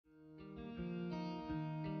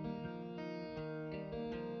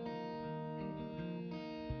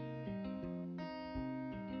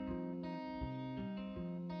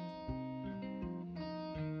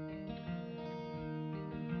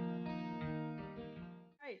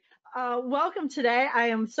Welcome today. I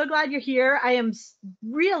am so glad you're here. I am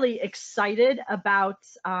really excited about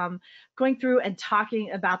going through and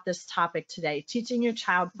talking about this topic today, teaching your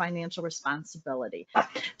child financial responsibility.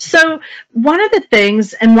 So one of the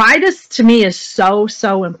things, and why this to me is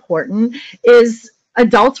so important, is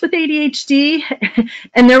adults with ADHD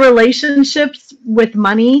and their relationships with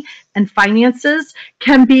money and finances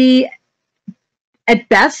can be at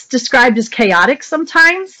best described as chaotic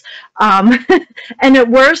sometimes, and at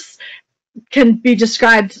worst can be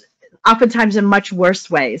described oftentimes in much worse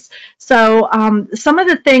ways. So some of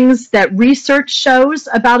the things that research shows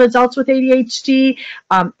about adults with ADHD,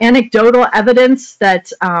 anecdotal evidence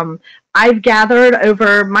that I've gathered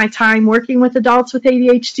over my time working with adults with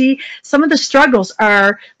ADHD, some of the struggles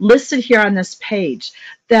are listed here on this page.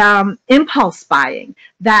 The impulse buying,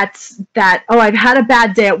 that, oh, I've had a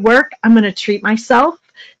bad day at work, I'm going to treat myself,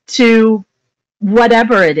 to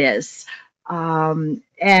whatever it is. And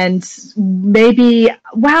maybe,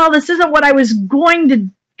 wow, this isn't what I was going to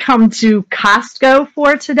come to Costco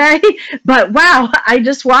for today, but wow, I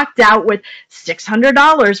just walked out with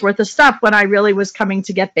 $600 worth of stuff when I really was coming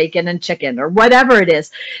to get bacon and chicken or whatever it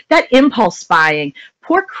is. That impulse buying,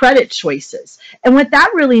 poor credit choices. And what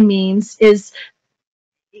that really means is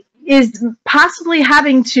possibly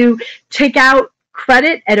having to take out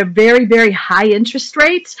credit at a very high interest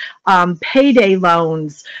rate, payday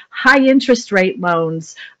loans, high interest rate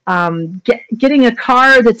loans, getting a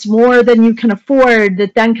car that's more than you can afford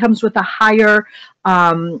that then comes with a higher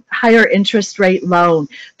interest rate loan,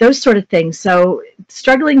 those sort of things. So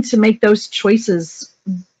struggling to make those choices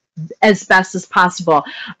as best as possible.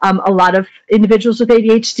 A lot of individuals with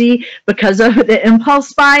ADHD, because of the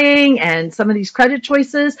impulse buying and some of these credit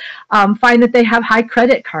choices, find that they have high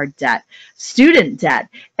credit card debt, student debt.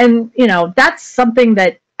 And, you know, that's something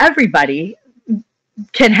that everybody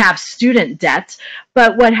can have, student debt.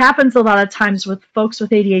 But what happens a lot of times with folks with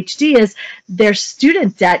ADHD is their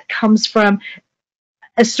student debt comes from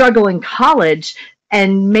a struggle in college,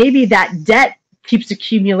 and maybe that debt keeps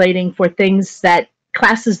accumulating for things that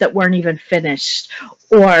classes that weren't even finished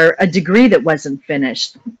or a degree that wasn't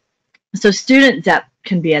finished. So student debt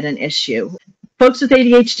can be an issue. Folks with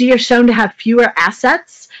ADHD are shown to have fewer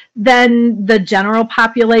assets than the general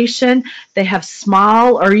population. They have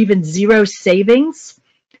small or even zero savings.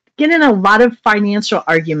 Get in a lot of financial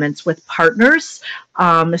arguments with partners,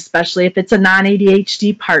 especially if it's a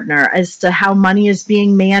non-ADHD partner, as to how money is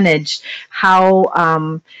being managed,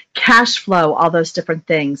 how cash flow, all those different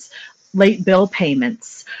things. Late bill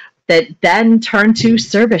payments that then turn to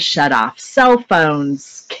service shutoff, cell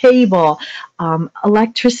phones, cable,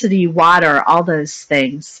 electricity, water, all those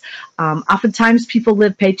things. Oftentimes people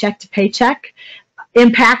live paycheck to paycheck.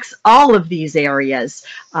 Impacts all of these areas.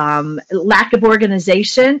 Lack of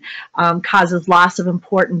organization causes loss of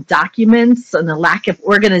important documents and a lack of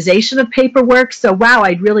organization of paperwork. So, wow,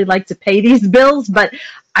 I'd really like to pay these bills, but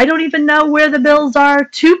I don't even know where the bills are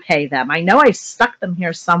to pay them. I know I stuck them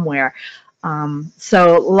here somewhere.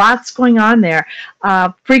 So lots going on there.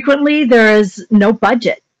 Frequently, there is no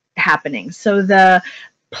budget happening. So the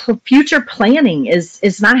future planning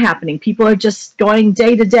is not happening. People are just going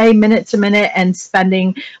day to day, minute to minute, and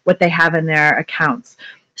spending what they have in their accounts.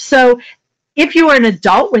 So if you are an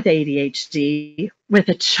adult with ADHD, with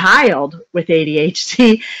a child with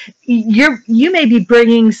ADHD, you may be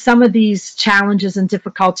bringing some of these challenges and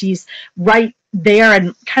difficulties right there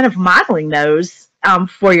and kind of modeling those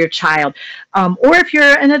for your child. Or if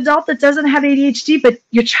you're an adult that doesn't have ADHD, but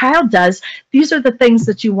your child does, these are the things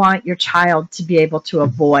that you want your child to be able to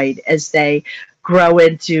avoid as they grow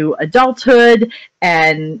into adulthood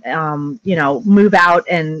and, you know, move out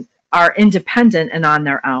and are independent and on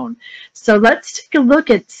their own. So let's take a look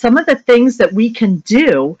at some of the things that we can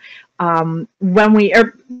do when we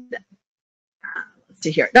are, let's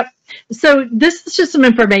see here. Nope. So this is just some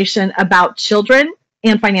information about children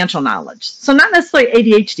and financial knowledge. So not necessarily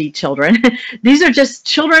ADHD children. These are just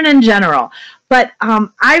children in general. But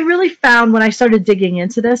I really found when I started digging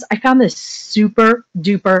into this, I found this super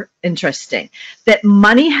duper interesting, that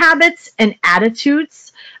money habits and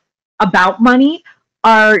attitudes about money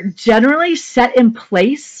are generally set in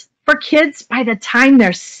place for kids by the time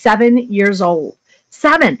they're 7 years old.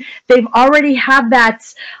 7. They've already have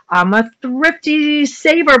that, I'm a thrifty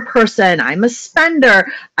saver person, I'm a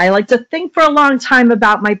spender, I like to think for a long time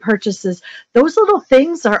about my purchases. Those little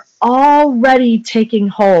things are already taking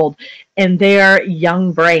hold in their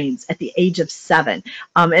young brains at the age of 7.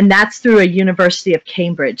 And that's through a University of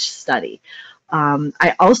Cambridge study.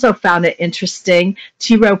 I also found it interesting.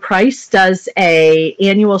 T. Rowe Price does an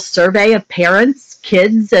annual survey of parents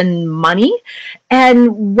kids and money.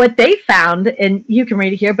 And what they found, and you can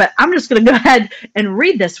read it here, but I'm just going to go ahead and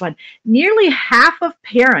read this one. Nearly half of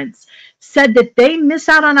parents said that they miss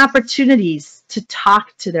out on opportunities to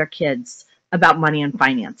talk to their kids about money and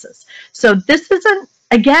finances. So this isn't,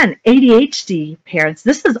 again, ADHD parents.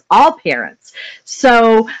 This is all parents.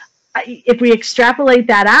 So if we extrapolate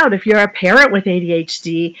that out, if you're a parent with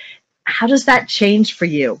ADHD, how does that change for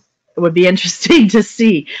you? It would be interesting to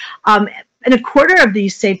see. And a quarter of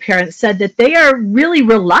these same parents said that they are really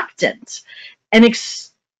reluctant and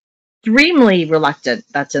extremely reluctant,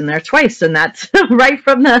 that's in there twice, and that's right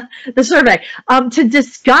from the survey, to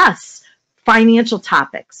discuss financial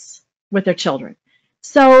topics with their children.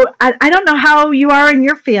 So I don't know how you are in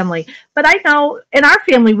your family, but I know in our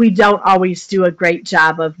family we don't always do a great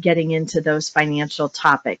job of getting into those financial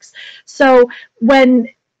topics. So when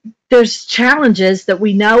there's challenges that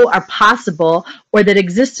we know are possible or that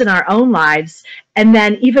exist in our own lives, and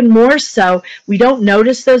then even more so, we don't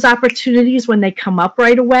notice those opportunities when they come up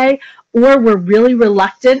right away, or we're really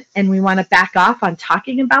reluctant and we want to back off on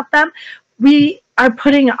talking about them, we are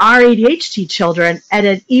putting our ADHD children at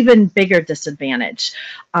an even bigger disadvantage.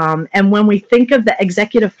 And when we think of the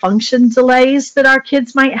executive function delays that our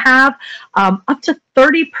kids might have, up to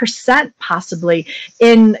 30% possibly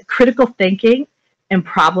in critical thinking and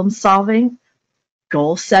problem solving,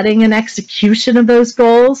 goal setting and execution of those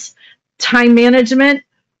goals, time management,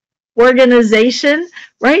 organization,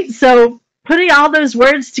 right? So putting all those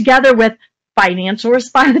words together with financial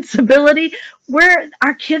responsibility, where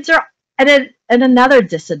our kids are at another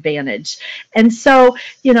disadvantage. And so,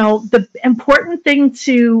 you know, the important thing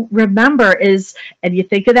to remember is, and you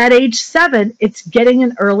think of that age 7, it's getting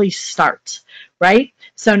an early start, right?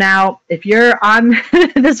 So now if you're on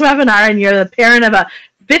this webinar and you're the parent of a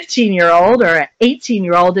 15-year-old or an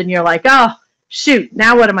 18-year-old and you're like, oh, shoot,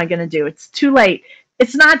 now what am I going to do? It's too late.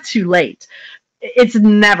 It's not too late. It's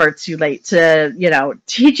never too late to, you know,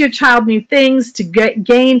 teach your child new things, to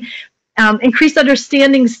gain increased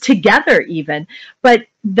understandings together even. But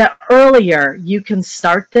the earlier you can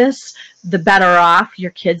start this, the better off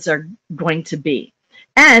your kids are going to be.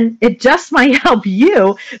 And it just might help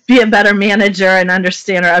you be a better manager and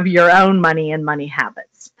understander of your own money and money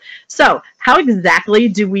habits. So how exactly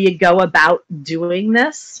do we go about doing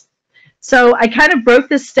this? So I kind of broke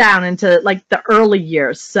this down into like the early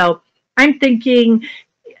years. So I'm thinking,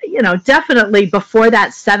 you know, definitely before that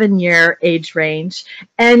 7-year age range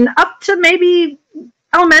and up to maybe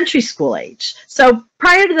elementary school age. So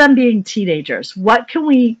prior to them being teenagers, what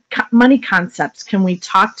can money concepts can we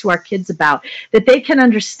talk to our kids about that they can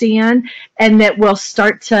understand and that will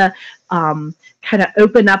start to kind of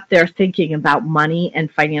open up their thinking about money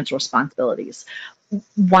and financial responsibilities?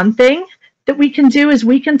 One thing that we can do is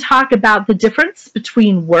we can talk about the difference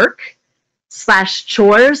between work/chores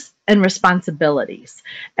and responsibilities.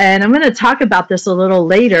 And I'm going to talk about this a little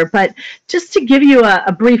later, but just to give you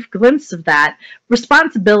a brief glimpse of that,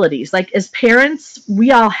 responsibilities, like as parents,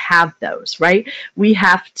 we all have those, right? We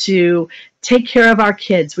have to take care of our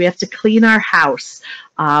kids. We have to clean our house.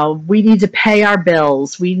 We need to pay our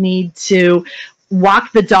bills. We need to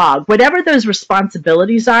walk the dog, whatever those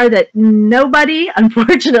responsibilities are that nobody,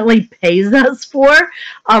 unfortunately, pays us for,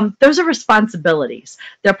 those are responsibilities.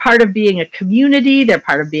 They're part of being a community. They're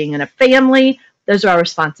part of being in a family. Those are our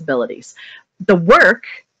responsibilities. The work,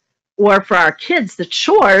 or for our kids, the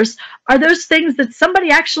chores, are those things that somebody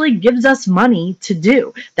actually gives us money to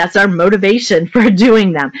do. That's our motivation for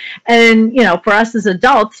doing them. And, you know, for us as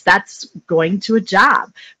adults, that's going to a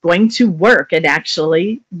job, going to work and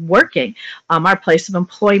actually working, our place of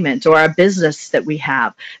employment or our business that we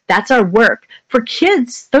have. That's our work. For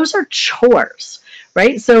kids, those are chores,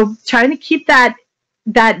 right? So trying to keep that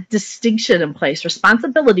distinction in place.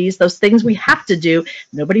 Responsibilities, those things we have to do,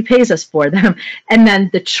 nobody pays us for them. And then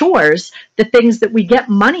the chores, the things that we get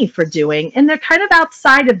money for doing, and they're kind of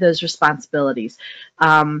outside of those responsibilities.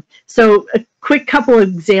 So a quick couple of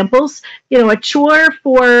examples. You know, a chore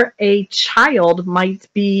for a child might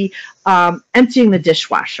be emptying the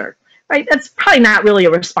dishwasher. Right? That's probably not really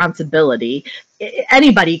a responsibility.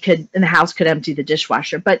 Anybody in the house could empty the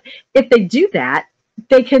dishwasher, but if they do that,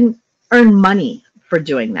 they can earn money for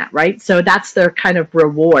doing that, right? So that's their kind of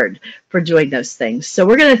reward for doing those things. So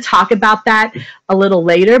we're going to talk about that a little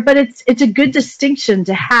later, but it's a good distinction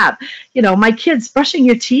to have. You know, my kids, brushing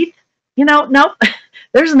your teeth, you know, nope,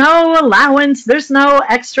 there's no allowance, there's no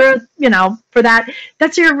extra, you know, for that.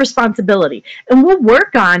 That's your responsibility. And we'll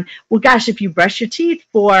work on, well, gosh, if you brush your teeth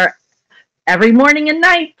for every morning and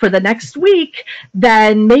night for the next week,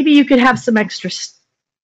 then maybe you could have some extra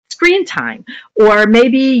screen time, or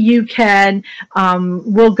maybe you can,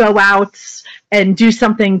 we'll go out and do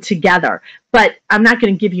something together, but I'm not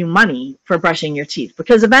going to give you money for brushing your teeth,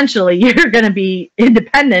 because eventually you're going to be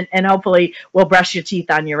independent and hopefully will brush your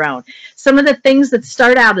teeth on your own. Some of the things that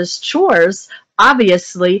start out as chores,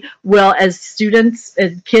 obviously, will, as students,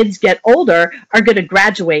 as kids get older, are going to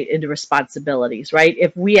graduate into responsibilities, right?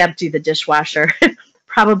 If we empty the dishwasher,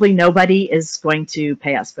 probably nobody is going to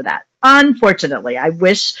pay us for that. Unfortunately, I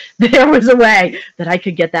wish there was a way that I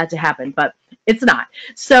could get that to happen, but it's not.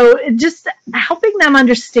 So just helping them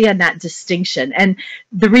understand that distinction, and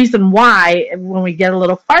the reason why, when we get a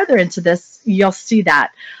little farther into this, you'll see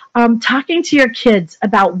that. Talking to your kids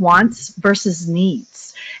about wants versus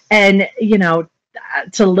needs. And, you know,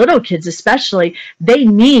 to little kids especially, they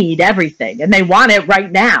need everything and they want it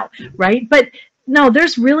right now, right? But no,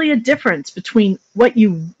 there's really a difference between what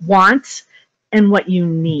you want and what you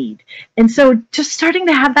need. And so just starting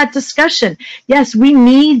to have that discussion. Yes, we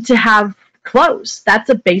need to have clothes. That's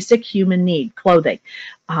a basic human need, clothing.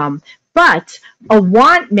 But a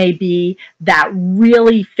want may be that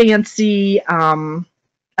really fancy,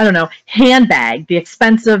 I don't know, handbag, the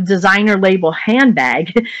expensive designer label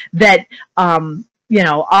handbag that, you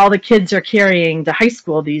know, all the kids are carrying to high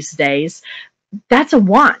school these days. That's a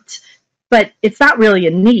want, but it's not really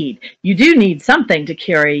a need. You do need something to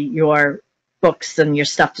carry your books and your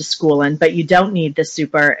stuff to school in, but you don't need the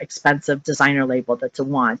super expensive designer label that's a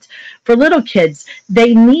want. For little kids,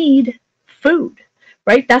 they need food,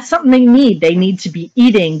 right? That's something they need. They need to be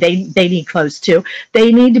eating. They need clothes too.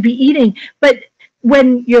 They need to be eating. But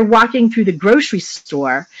when you're walking through the grocery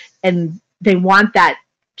store and they want that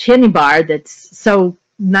candy bar that's so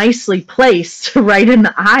nicely placed right in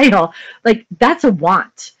the aisle, like, that's a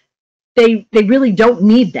want. They really don't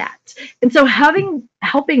need that. And so helping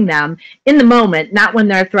them in the moment, not when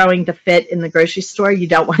they're throwing the fit in the grocery store. You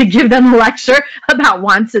don't want to give them a lecture about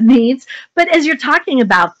wants and needs. But as you're talking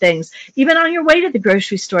about things, even on your way to the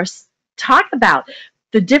grocery store, talk about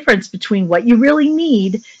the difference between what you really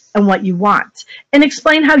need and what you want, and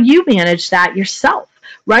explain how you manage that yourself,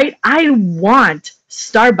 right? I want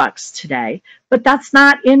Starbucks today, but that's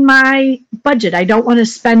not in my budget. I don't want to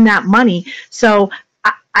spend that money. So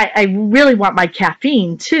I really want my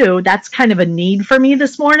caffeine too. That's kind of a need for me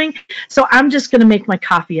this morning. So I'm just going to make my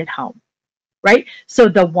coffee at home, right? So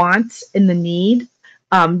the wants and the need,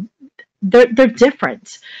 they're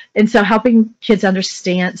different. And so helping kids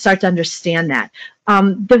start to understand that.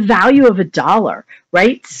 The value of $1,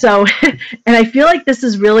 right? So, and I feel like this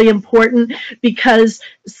is really important, because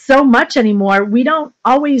so much anymore, we don't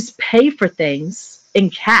always pay for things in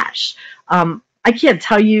cash. I can't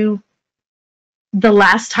tell you the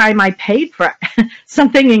last time I paid for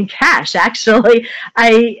something in cash. Actually,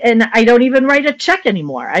 I don't even write a check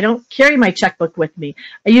anymore. I don't carry my checkbook with me.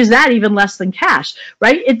 I use that even less than cash,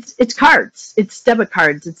 right? It's cards, it's debit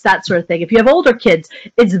cards, it's that sort of thing. If you have older kids,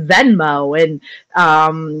 it's Venmo and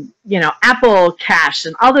you know, Apple Cash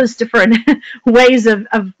and all those different ways of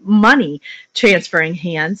money transferring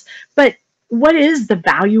hands. But what is the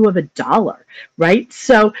value of $1, right?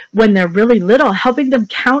 So when they're really little, helping them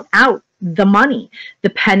count out the money,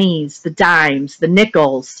 the pennies, the dimes, the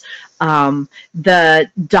nickels,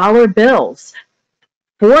 the dollar bills.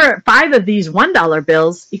 4 or 5 of these $1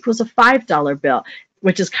 bills equals a $5 bill,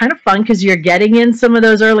 which is kind of fun because you're getting in some of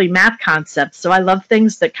those early math concepts. So I love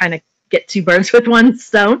things that kind of get 2 birds with 1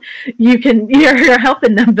 stone. You're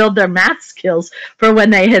helping them build their math skills for when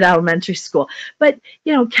they hit elementary school. But,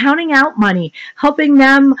 you know, counting out money, helping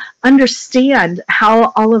them understand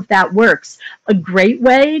how all of that works. A great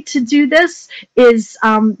way to do this is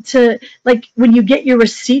to, like, when you get your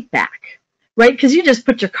receipt back, right? Because you just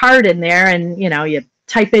put your card in there and, you know, you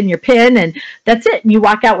type in your PIN and that's it. And you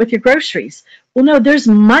walk out with your groceries. Well, no, there's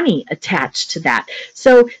money attached to that.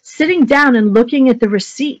 So sitting down and looking at the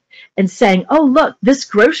receipt and saying, oh, look, this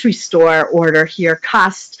grocery store order here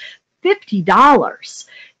cost $50.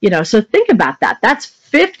 You know, so think about that. That's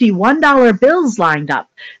 50 $1 bills lined up.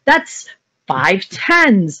 That's 5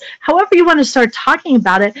 10s, however you want to start talking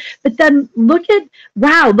about it. But then look at,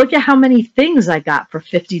 wow, look at how many things I got for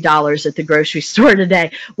 $50 at the grocery store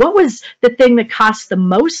today. What was the thing that cost the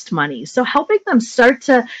most money? So helping them start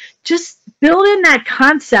to just build in that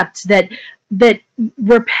concept that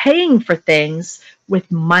we're paying for things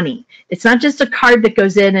with money. It's not just a card that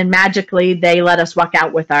goes in and magically they let us walk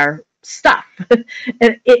out with our stuff.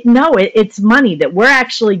 It's money that we're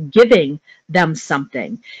actually giving them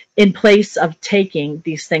something in place of taking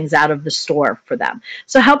these things out of the store for them.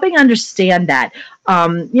 So helping understand that,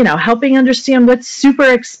 you know, helping understand what's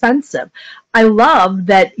super expensive. I love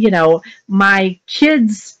that, you know, my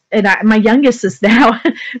kids and my youngest is now,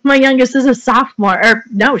 my youngest is a sophomore, or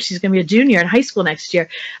no, she's going to be a junior in high school next year.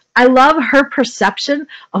 I love her perception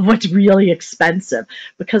of what's really expensive,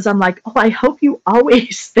 because I'm like, oh, I hope you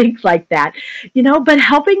always think like that, but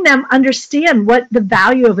helping them understand what the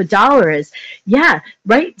value of a dollar is. Yeah,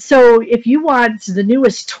 right. So if you want the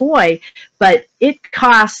newest toy, but it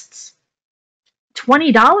costs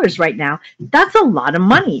 $20 right now, that's a lot of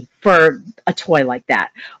money for a toy like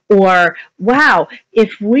that. Or, wow,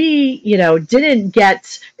 if we,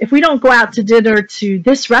 if we don't go out to dinner to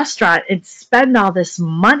this restaurant and spend all this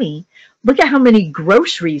money, look at how many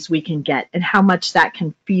groceries we can get and how much that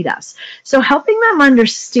can feed us. So helping them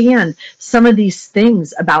understand some of these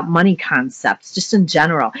things about money concepts just in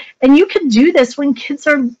general. And you can do this when kids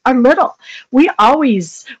are little. We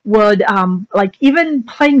always would, like even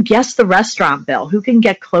playing guess the restaurant bill, who can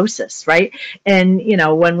get closest, right? And,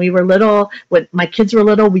 when we were little, when my kids were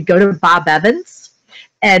little, we'd go to Bob Evans.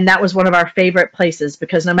 And that was one of our favorite places,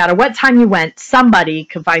 because no matter what time you went, somebody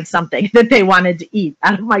could find something that they wanted to eat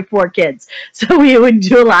out of my 4 kids. So we would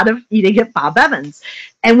do a lot of eating at Bob Evans.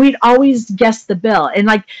 And we'd always guess the bill. And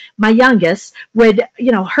like my youngest would,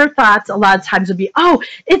 her thoughts a lot of times would be, oh,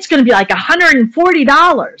 it's going to be like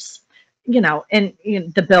 $140, and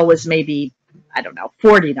the bill was maybe, I don't know,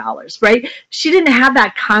 $40, right? She didn't have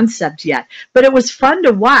that concept yet, but it was fun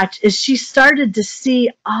to watch as she started to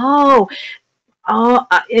see,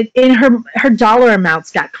 in her dollar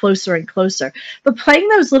amounts got closer and closer. But playing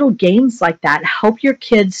those little games like that help your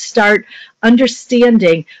kids start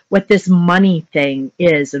understanding what this money thing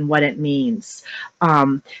is and what it means.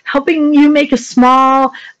 Helping you make a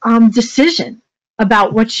small decision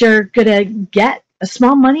about what you're going to get. A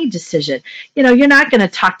small money decision. You're not going to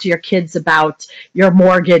talk to your kids about your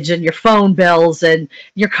mortgage and your phone bills and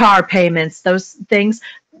your car payments, those things.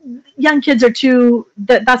 Young kids are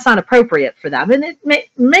that's not appropriate for them. And it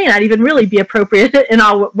may not even really be appropriate in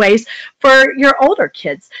all ways for your older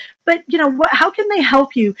kids. But, how can they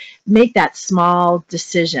help you make that small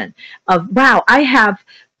decision of, wow, I have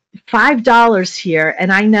 $5 here,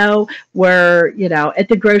 and I know we're, at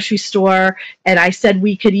the grocery store, and I said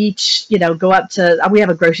we could each, go up to, we have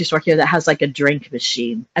a grocery store here that has like a drink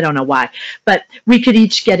machine. I don't know why, but we could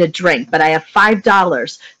each get a drink, but I have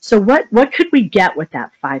 $5. So what could we get with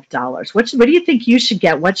that $5? What do you think you should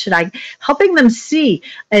get? What should I, helping them see,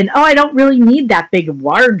 and, oh, I don't really need that big,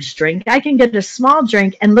 large drink. I can get a small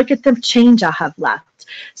drink, and look at the change I have left.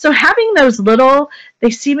 So having those little, they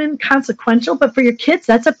seem inconsequential, but for your kids,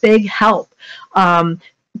 that's a big help.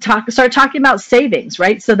 Start talking about savings,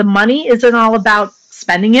 right? So the money isn't all about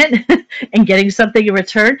spending it and getting something in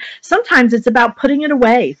return. Sometimes it's about putting it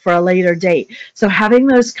away for a later date. So having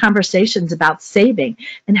those conversations about saving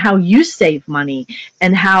and how you save money,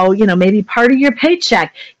 and how, maybe part of your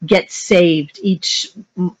paycheck gets saved each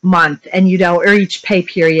month, and or each pay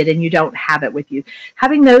period, and you don't have it with you.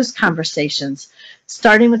 Having those conversations,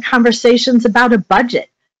 starting the conversations about a budget.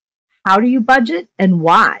 How do you budget and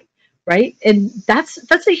why? Right? And that's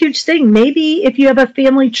a huge thing. Maybe if you have a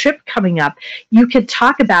family trip coming up, you could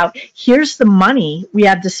talk about, here's the money we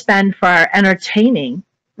have to spend for our entertaining,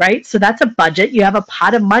 right? So that's a budget. You have a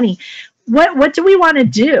pot of money. What do we want to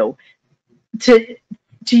do to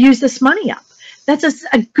use this money up? That's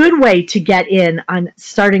a good way to get in on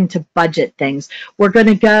starting to budget things. We're going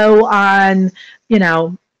to go on,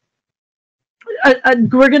 we're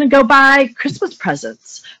going to go buy Christmas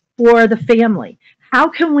presents for the family. How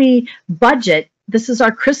can we budget? This is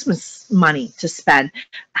our Christmas money to spend.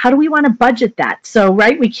 How do we want to budget that? So,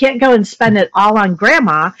 right, we can't go and spend it all on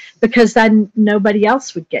grandma, because then nobody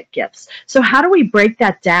else would get gifts. So how do we break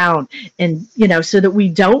that down, and, so that we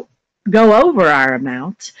don't go over our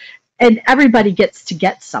amount and everybody gets to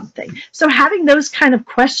get something? So having those kind of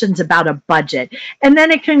questions about a budget, and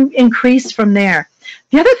then it can increase from there.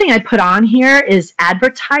 The other thing I put on here is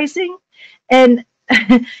advertising. And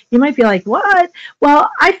you might be like, what? Well,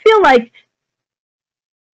 I feel like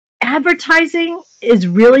advertising is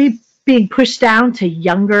really being pushed down to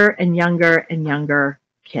younger and younger and younger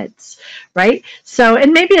kids, right? So,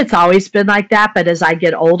 and maybe it's always been like that, but as I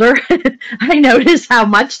get older, I notice how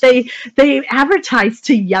much they advertise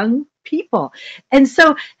to young people. And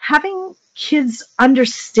so having kids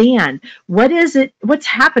understand what's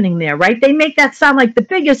happening there, right? They make that sound like the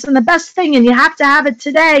biggest and the best thing, and you have to have it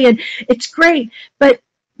today, and it's great. But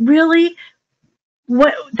really,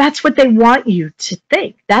 that's what they want you to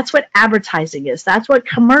think. That's what advertising is. That's what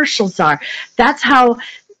commercials are. That's how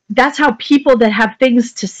people that have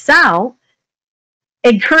things to sell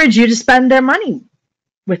encourage you to spend their money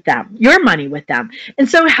with them, your money with them. And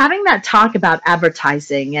so having that talk about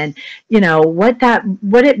advertising and,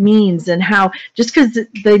 what it means, and how just because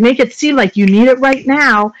they make it seem like you need it right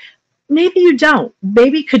now, maybe you don't.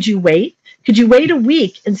 Maybe could you wait? Could you wait a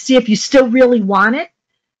week and see if you still really want it?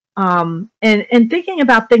 And thinking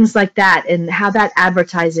about things like that and how that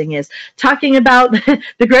advertising is. Talking about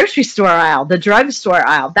the grocery store aisle, the drugstore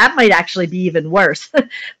aisle, that might actually be even worse.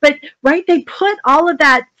 But, right, they put all of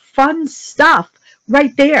that fun stuff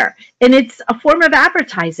right there. And it's a form of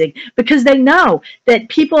advertising because they know that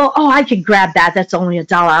people, oh, I can grab that. That's only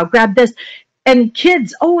 $1. I'll grab this. And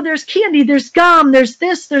kids, oh, there's candy, there's gum, there's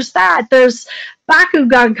this, there's that, there's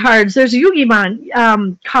Bakugan cards, there's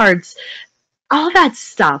Yu-Gi-Oh cards, all that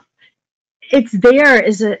stuff. It's there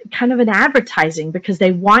as a kind of an advertising because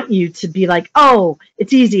they want you to be like, oh,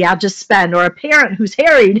 it's easy, I'll just spend. Or a parent who's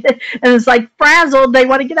harried and is like frazzled, they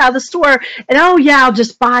want to get out of the store, and oh yeah, I'll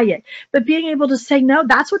just buy it. But being able to say no,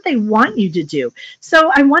 that's what they want you to do.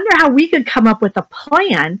 So I wonder how we could come up with a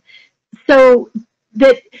plan so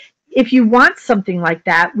that if you want something like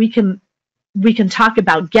that, we can talk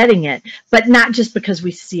about getting it, but not just because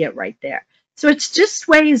we see it right there. So it's just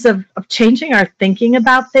ways of changing our thinking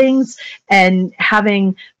about things and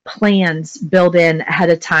having plans built in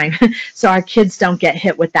ahead of time so our kids don't get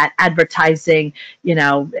hit with that advertising,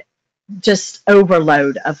 just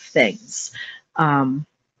overload of things. But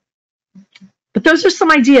those are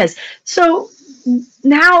some ideas. So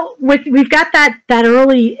now we've got that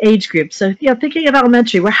early age group. So, thinking of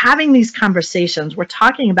elementary, we're having these conversations, we're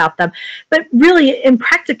talking about them, but really in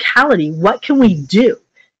practicality, what can we do?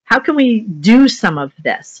 How can we do some of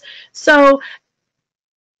this? So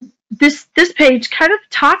this page kind of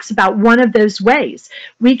talks about one of those ways.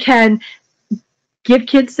 We can give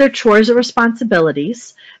kids their chores or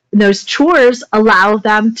responsibilities. And those chores allow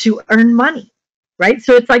them to earn money, right?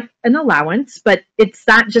 So it's like an allowance, but it's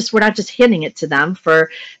not just, we're not just handing it to them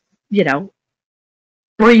for,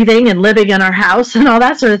 breathing and living in our house and all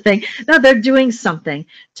that sort of thing. No, they're doing something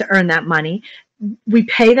to earn that money. We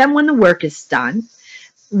pay them when the work is done.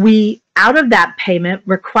 We, out of that payment,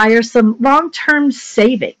 require some long-term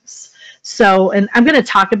savings. So, and I'm going to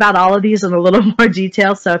talk about all of these in a little more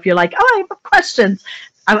detail. So if you're like, oh, I have questions,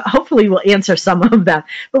 hopefully we'll answer some of them.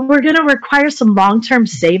 But we're going to require some long-term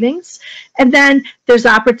savings. And then there's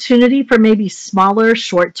opportunity for maybe smaller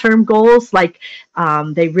short-term goals, like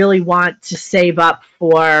they really want to save up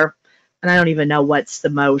for, and I don't even know what's the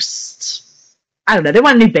most, I don't know, they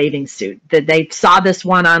want a new bathing suit. That they saw this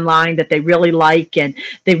one online that they really like and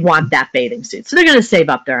they want that bathing suit. So they're going to save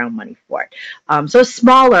up their own money for it. So a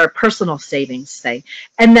smaller personal savings thing.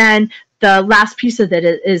 And then the last piece of it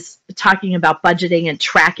is talking about budgeting and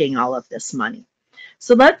tracking all of this money.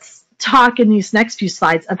 So let's talk in these next few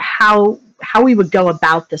slides of how we would go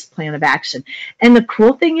about this plan of action. And the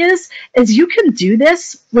cool thing is you can do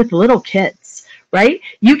this with little kids. Right?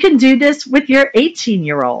 You can do this with your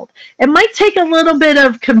 18-year-old. It might take a little bit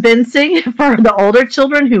of convincing for the older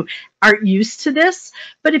children who aren't used to this,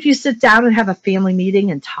 but if you sit down and have a family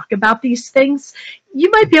meeting and talk about these things,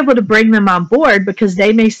 you might be able to bring them on board because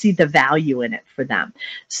they may see the value in it for them.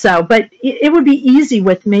 So, but it would be easy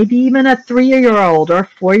with maybe even a 3-year-old or a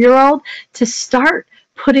 4-year-old to start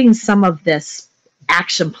putting some of this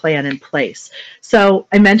action plan in place. So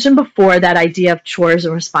I mentioned before that idea of chores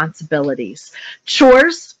and responsibilities.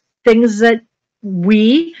 Chores, things that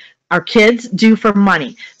our kids do for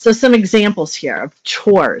money. So some examples here of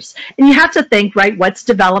chores. And you have to think, right, what's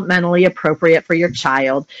developmentally appropriate for your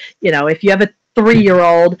child. If you have a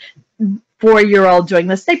 3-year-old, 4-year-old doing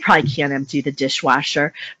this, they probably can't empty the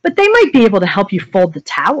dishwasher, but they might be able to help you fold the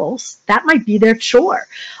towels. That might be their chore.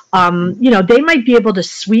 They might be able to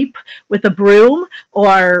sweep with a broom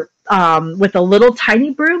or with a little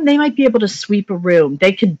tiny broom. They might be able to sweep a room.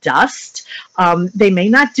 They could dust. They may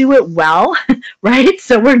not do it well, right?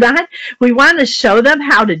 So we want to show them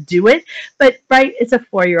how to do it, but right, it's a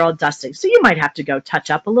 4-year-old dusting. So you might have to go touch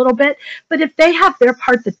up a little bit, but if they have their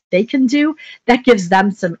part that they can do, that gives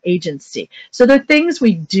them some agency. So they're things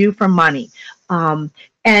we do for money.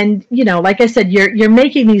 And, like I said, you're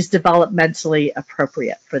making these developmentally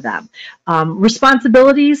appropriate for them.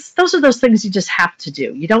 Responsibilities, those are those things you just have to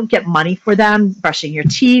do. You don't get money for them. Brushing your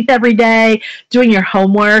teeth every day, doing your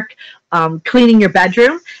homework, cleaning your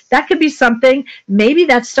bedroom. That could be something. Maybe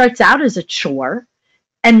that starts out as a chore,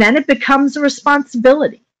 and then it becomes a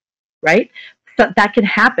responsibility, right? So that can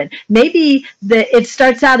happen. Maybe it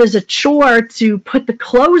starts out as a chore to put the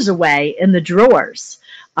clothes away in the drawers.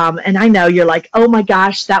 And I know you're like, oh my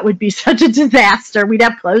gosh, that would be such a disaster. We'd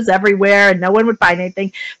have clothes everywhere and no one would find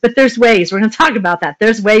anything. But there's ways. We're going to talk about that.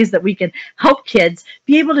 There's ways that we can help kids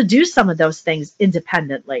be able to do some of those things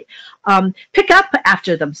independently. Pick up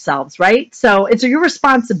after themselves, right? So it's your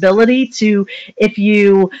responsibility to, if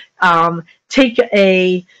you take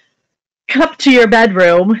a cup to your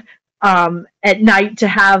bedroom at night to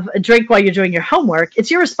have a drink while you're doing your homework, it's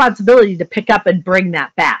your responsibility to pick up and bring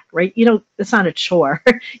that back, right? You know, it's not a chore.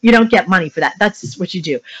 You don't get money for that. That's just what you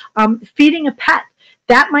do. Feeding a pet,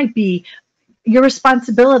 that might be your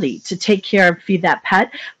responsibility to take care and feed that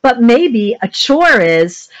pet, but maybe a chore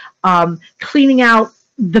is cleaning out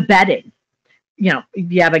the bedding. You know,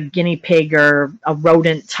 if you have a guinea pig or a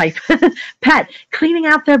rodent type pet, cleaning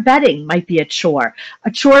out their bedding might be a chore. A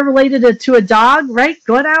chore related to a dog, right?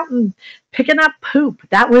 Going out and picking up poop.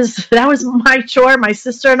 That was my chore. My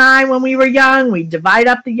sister and I, when we were young, we'd divide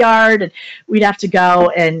up the yard and we'd have to go.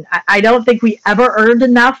 And I don't think we ever earned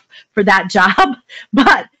enough for that job,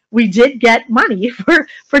 but we did get money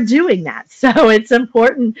for doing that. So it's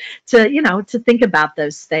important to, you know, to think about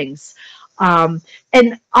those things.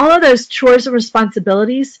 And all of those chores and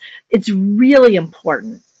responsibilities, it's really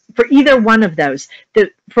important for either one of those.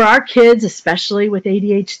 For our kids, especially with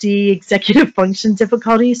ADHD, executive function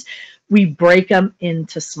difficulties, we break them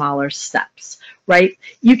into smaller steps, right?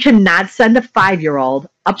 You cannot send a 5-year-old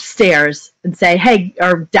upstairs and say, hey,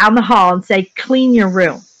 or down the hall and say, clean your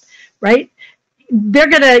room, right? You're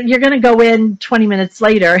gonna go in 20 minutes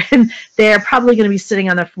later and they're probably gonna be sitting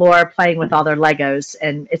on the floor playing with all their Legos,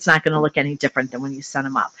 and it's not gonna look any different than when you send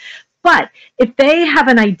them up. But if they have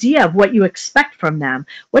an idea of what you expect from them,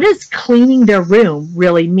 what does cleaning their room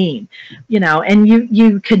really mean? You know, and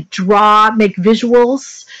you could make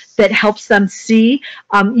visuals that helps them see,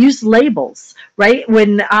 use labels, right?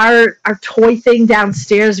 When our toy thing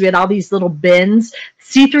downstairs, we had all these little bins.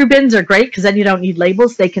 See-through bins are great because then you don't need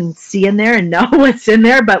labels. They can see in there and know what's in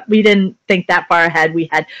there, but we didn't think that far ahead. We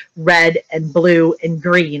had red and blue and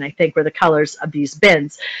green, I think, were the colors of these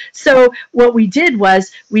bins. So what we did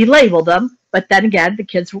was we labeled them, but then again,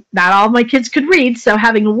 not all of my kids could read, so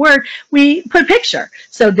having a word, we put a picture.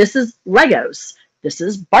 So this is Legos. This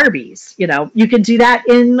is Barbies. You know, you can do that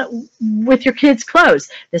with your kids' clothes.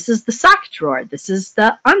 This is the sock drawer. This is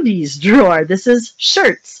the undies drawer. This is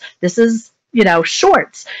shirts. This is, you know,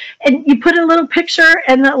 shorts. And you put a little picture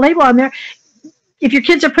and a label on there. If your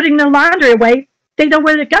kids are putting their laundry away, they know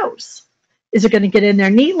where it goes. Is it going to get in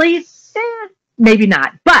there neatly? Maybe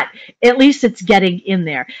not, but at least it's getting in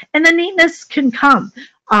there. And the neatness can come.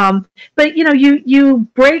 But you know, you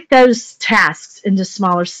break those tasks into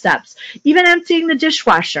smaller steps. Even emptying the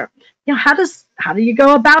dishwasher. You know, how do you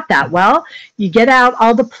go about that? Well, you get out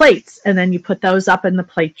all the plates and then you put those up in the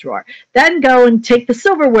plate drawer. Then go and take the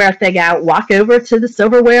silverware thing out, walk over to the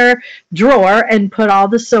silverware drawer and put all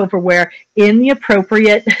the silverware in the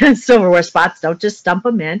appropriate silverware spots. Don't just dump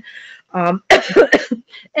them in.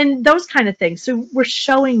 And those kind of things. So we're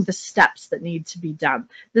showing the steps that need to be done.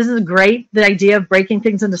 This is great, the idea of breaking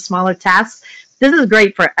things into smaller tasks. This is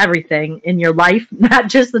great for everything in your life, not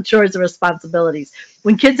just the chores and responsibilities.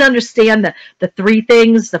 When kids understand the 3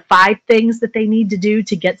 things, the 5 things that they need to do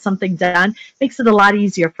to get something done, it makes it a lot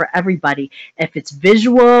easier for everybody. If it's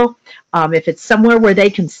visual, if it's somewhere where they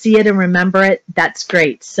can see it and remember it, that's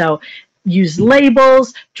great. So use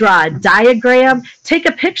labels, draw a diagram, take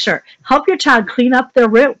a picture, help your child clean up their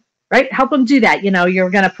room, right? Help them do that. You know,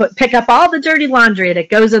 you're going to pick up all the dirty laundry and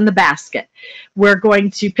it goes in the basket. We're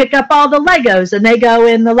going to pick up all the Legos and they go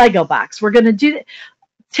in the Lego box. We're going to do that.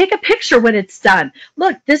 Take a picture when it's done.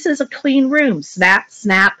 Look, this is a clean room. Snap,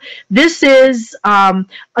 snap. This is a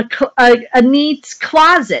neat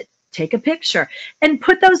closet. Take a picture and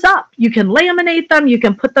put those up. You can laminate them. You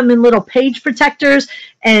can put them in little page protectors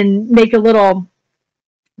and make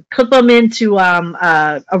clip them into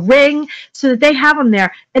a ring so that they have them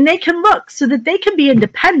there and they can look so that they can be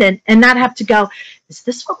independent and not have to go, is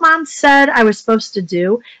this what Mom said I was supposed to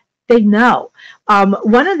do? They know.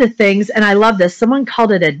 One of the things, and I love this, someone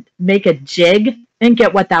called it make a jig. I didn't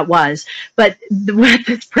get what that was, but what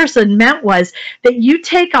this person meant was that you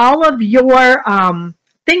take all of your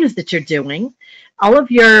things that you're doing, all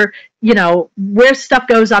of your, you know, where stuff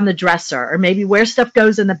goes on the dresser or maybe where stuff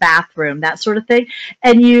goes in the bathroom, that sort of thing,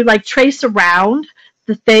 and you like trace around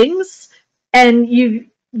the things and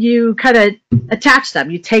you kind of attach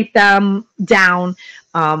them, you tape them down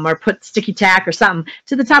or put sticky tack or something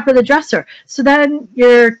to the top of the dresser. So then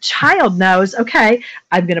your child knows, okay,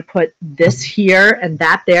 I'm going to put this here and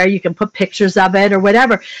that there. You can put pictures of it or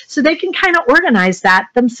whatever. So they can kind of organize that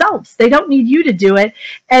themselves. They don't need you to do it.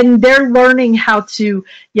 And they're learning how to,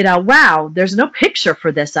 wow, there's no picture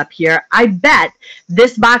for this up here. I bet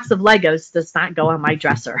this box of Legos does not go on my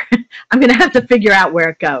dresser. I'm going to have to figure out where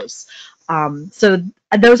it goes. So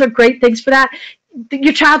those are great things for that.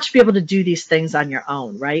 Your child should be able to do these things on your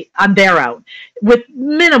own, right? On their own, with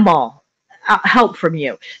minimal help from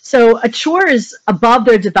you. So a chore is above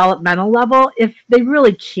their developmental level if they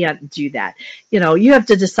really can't do that. You have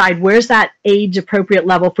to decide where's that age appropriate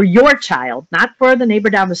level for your child, not for the neighbor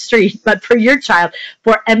down the street, but for your child,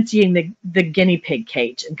 for emptying the guinea pig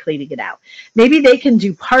cage and cleaning it out. Maybe they can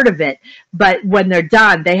do part of it, but when they're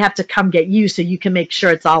done, they have to come get you so you can make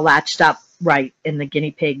sure it's all latched up right and the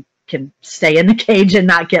guinea pig can stay in the cage and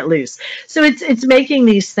not get loose. So it's making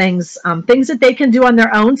these things, things that they can do on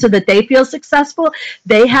their own so that they feel successful.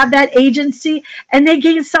 They have that agency and they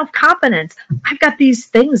gain self-confidence. I've got these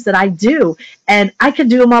things that I do and I can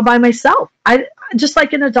do them all by myself. Just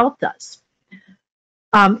like an adult does.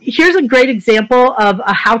 Here's a great example of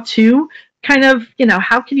a how-to kind of,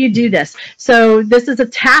 how can you do this? So this is a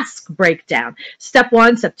task breakdown. Step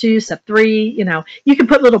 1, step 2, step 3, you can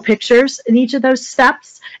put little pictures in each of those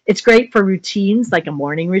steps. It's great for routines, like a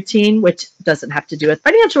morning routine, which doesn't have to do with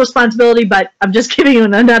financial responsibility, but I'm just giving you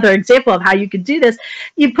another example of how you can do this.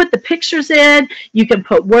 You put the pictures in, you can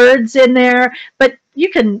put words in there, but you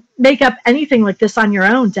can make up anything like this on your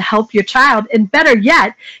own to help your child. And better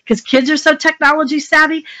yet, because kids are so technology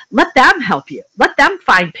savvy, let them help you. Let them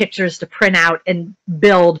find pictures to print out and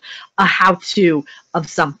build a how-to of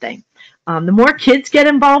something. The more kids get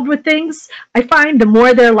involved with things, I find the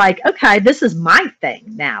more they're like, okay, this is my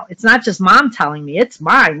thing now. It's not just mom telling me, it's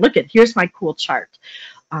mine. Look here's my cool chart.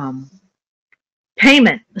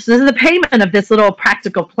 Payment. This is the payment of this little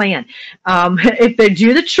practical plan. If they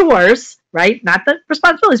do the chores, right, not the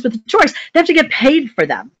responsibilities, but the chores, they have to get paid for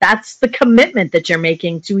them. That's the commitment that you're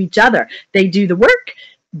making to each other. They do the work,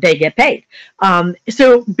 they get paid.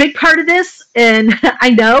 So big part of this, and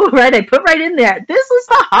I know, right, I put right in there, this is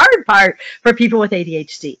the hard part for people with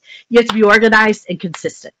ADHD. You have to be organized and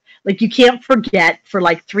consistent. Like you can't forget for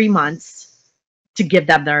like 3 months to give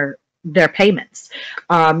them their payments.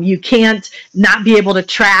 You can't not be able to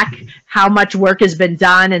track how much work has been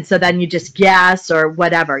done, and so then you just guess or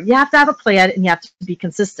whatever. You have to have a plan and you have to be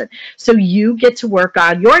consistent. So you get to work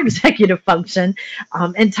on your executive function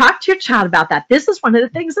and talk to your child about that. This is one of the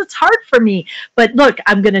things that's hard for me, but look,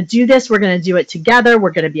 I'm going to do this. We're going to do it together.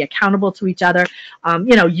 We're going to be accountable to each other.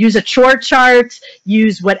 Use a chore chart,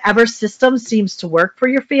 use whatever system seems to work for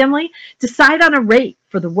your family. Decide on a rate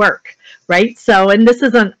for the work, right? So, and this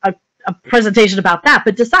isn't a presentation about that,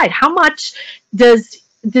 but decide how much do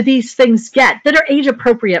these things get that are age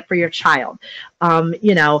appropriate for your child.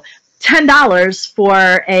 $10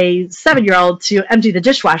 for a 7-year-old to empty the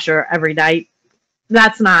dishwasher every night,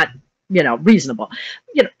 that's not reasonable.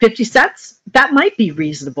 50 cents, that might be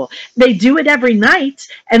reasonable. They do it every night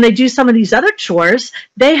and they do some of these other chores,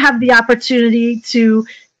 they have the opportunity to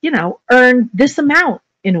earn this amount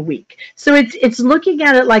in a week. So it's looking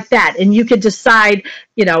at it like that, and you could decide,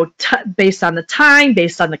 based on the time,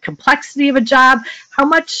 based on the complexity of a job, how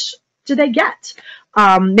much do they get?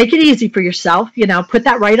 Make it easy for yourself, put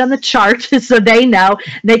that right on the chart so they know.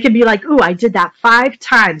 They can be like, ooh, I did that 5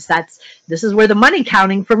 times. This is where the money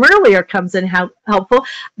counting from earlier comes in helpful.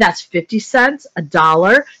 That's 50 cents,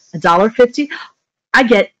 $1, $1.50. I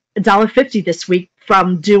get $1.50 this week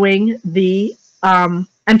from doing the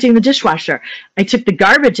emptying the dishwasher. I took the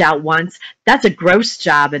garbage out once. That's a gross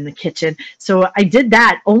job in the kitchen. So I did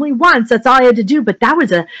that only once. That's all I had to do. But that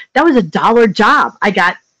was a $1 job. I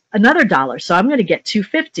got another $1. So I'm going to get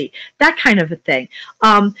 $2.50. That kind of a thing.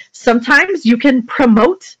 Sometimes you can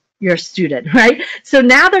promote your student, right? So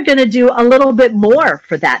now they're going to do a little bit more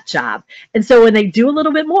for that job. And so when they do a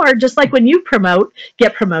little bit more, just like when you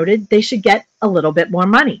get promoted, they should get a little bit more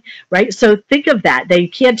money, right? So think of that. They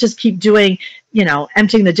can't just keep doing,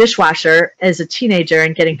 emptying the dishwasher as a teenager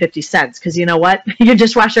and getting 50 cents. Because you know what? Your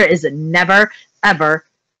dishwasher is never, ever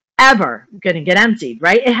going to get emptied,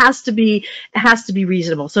 right? It has to be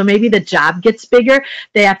reasonable. So maybe the job gets bigger.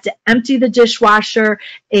 They have to empty the dishwasher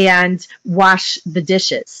and wash the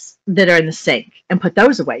dishes that are in the sink and put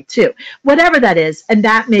those away too, whatever that is. And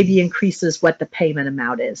that maybe increases what the payment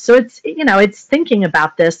amount is. So it's, it's thinking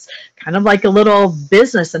about this kind of like a little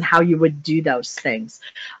business and how you would do those things.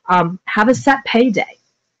 Have a set payday.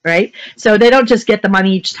 Right? So they don't just get the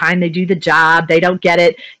money each time they do the job. They don't get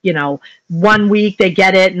it, 1 week they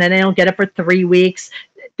get it and then they don't get it for 3 weeks.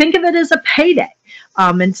 think of it as a payday.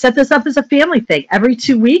 And set this up as a family thing. Every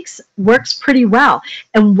 2 weeks works pretty well.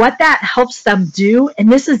 And what that helps them do,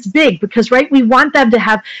 and this is big because, right, we want them to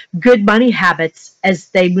have good money habits as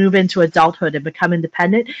they move into adulthood and become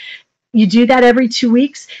independent. You do that every 2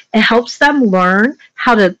 weeks. It helps them learn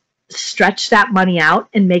how to stretch that money out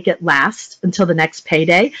and make it last until the next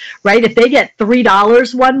payday, right? If they get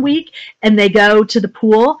 $3 one week and they go to the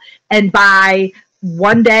pool and buy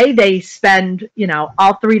one day they spend,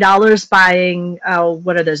 all $3 buying,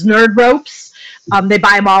 what are those, nerd ropes. They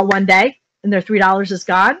buy them all one day and their $3 is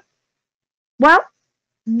gone. Well,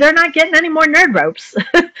 they're not getting any more nerd ropes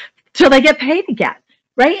till they get paid again,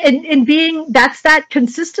 right? And that's that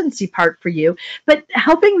consistency part for you, but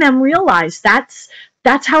helping them realize that's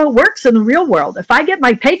how it works in the real world. If I get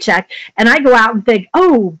my paycheck and I go out and think,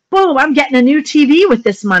 oh, boom, I'm getting a new TV with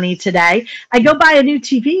this money today. I go buy a new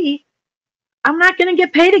TV. I'm not going to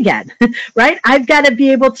get paid again, right? I've got to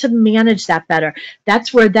be able to manage that better.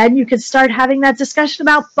 That's where then you can start having that discussion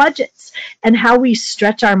about budgets and how we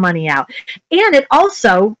stretch our money out. And it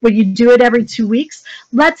also, when you do it every 2 weeks,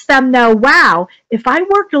 lets them know, wow, if I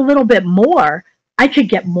work a little bit more, I could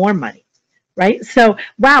get more money, right? So,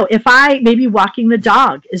 wow, if maybe walking the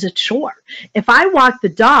dog is a chore. If I walk the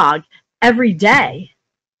dog every day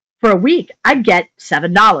for a week, I'd get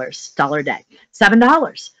 $7 a day,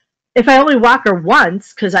 $7. If I only walk her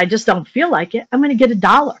once because I just don't feel like it, I'm going to get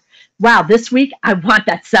 $1. Wow, this week I want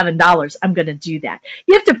that $7. I'm going to do that.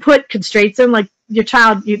 You have to put constraints in, like your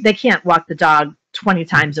child, they can't walk the dog 20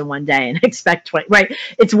 times in one day and expect 20, right?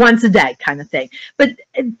 It's once a day kind of thing. But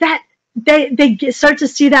that they start to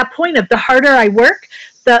see that point of the harder I work,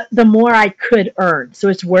 the more I could earn. So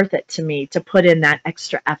it's worth it to me to put in that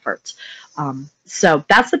extra effort. So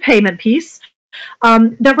that's the payment piece.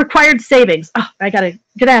 The required savings. Oh, gonna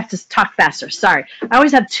have to talk faster. Sorry. I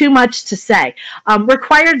always have too much to say.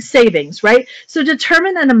 Required savings, right? So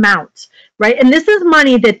determine an amount, right? And this is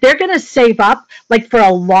money that they're going to save up like for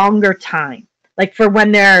a longer time, like for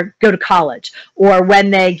when they go to college or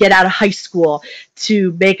when they get out of high school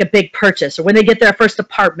to make a big purchase or when they get their first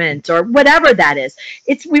apartment or whatever that is.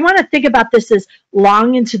 We want to think about this as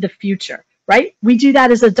long into the future. Right? We do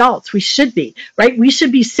that as adults. We should be, right? We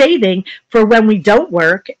should be saving for when we don't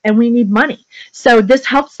work and we need money. So this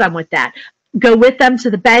helps them with that. Go with them to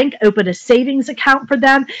the bank, open a savings account for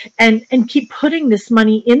them, and keep putting this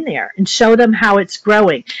money in there and show them how it's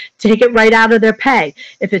growing. Take it right out of their pay.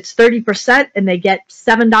 If it's 30% and they get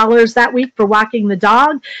 $7 that week for walking the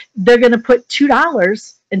dog, they're going to put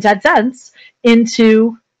 $2.10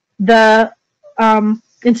 into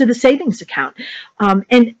the savings account.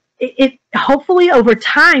 And it hopefully over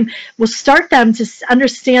time will start them to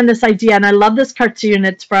understand this idea. And I love this cartoon.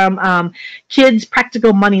 It's from Kids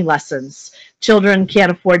Practical Money Lessons Children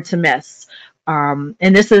Can't Afford to Miss. And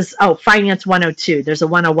this is, Finance 102. There's a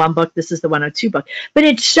 101 book. This is the 102 book. But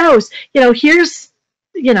it shows, here's,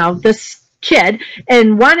 this kid,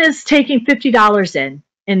 and one is taking $50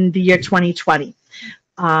 in the year 2020.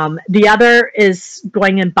 The other is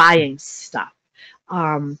going and buying stuff.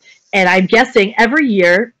 And I'm guessing every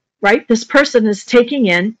year, right, this person is taking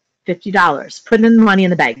in $50, putting in the money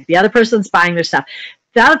in the bank. The other person's buying their stuff.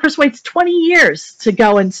 The other person waits 20 years to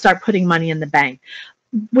go and start putting money in the bank.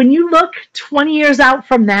 When you look 20 years out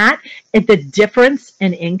from that at the difference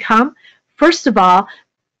in income, first of all,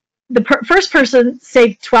 the first person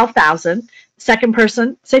saved $12,000. Second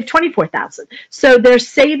person saved $24,000. So they're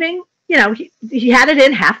saving, he had it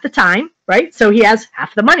in half the time, right? So he has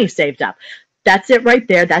half the money saved up. That's it right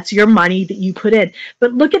there. That's your money that you put in.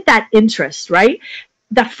 But look at that interest, right?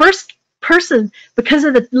 The first person, because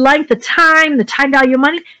of the length of time, the time value of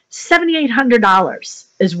money, $7,800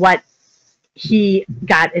 is what he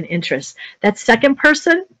got in interest. That second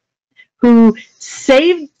person who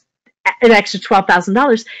saved an extra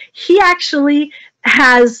 $12,000, he actually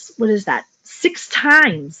has, 6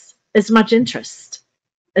 times as much interest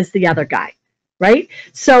as the other guy, right?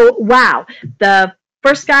 So, wow, the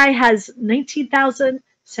first guy has $19,000,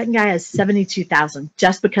 second guy has $72,000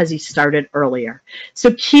 just because he started earlier.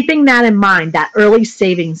 So keeping that in mind, that early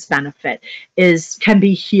savings benefit can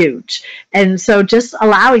be huge. And so just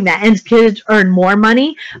allowing that, and kids earn more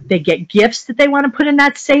money, they get gifts that they want to put in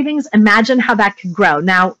that savings. Imagine how that could grow.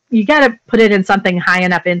 Now, you got to put it in something high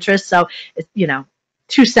enough interest, so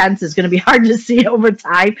 2 cents is going to be hard to see over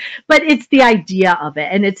time, but it's the idea of it,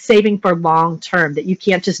 and it's saving for long term, that you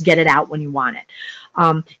can't just get it out when you want it.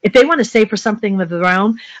 If they want to save for something of their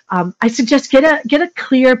own, I suggest get a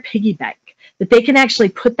clear piggy bank that they can actually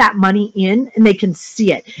put that money in and they can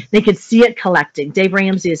see it. They can see it collecting. Dave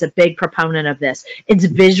Ramsey is a big proponent of this. It's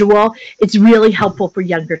visual. It's really helpful for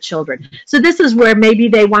younger children. So this is where maybe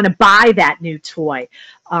they want to buy that new toy.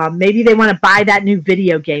 Maybe they want to buy that new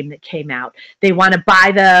video game that came out. They want to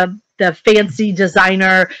buy the fancy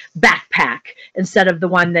designer backpack instead of the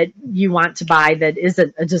one that you want to buy that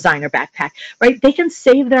isn't a designer backpack, right? They can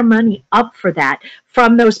save their money up for that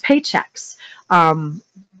from those paychecks.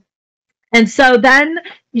 And so then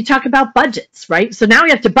you talk about budgets, right? So now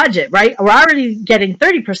we have to budget, right? We're already getting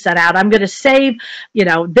 30% out. I'm going to save,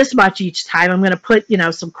 this much each time. I'm going to put,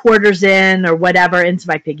 some quarters in or whatever into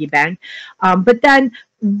my piggy bank. But then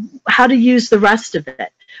how to use the rest of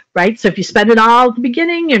it, right? So if you spend it all at the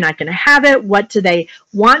beginning, you're not going to have it. What do they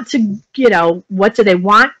want to, what do they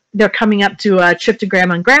want? They're coming up to a trip to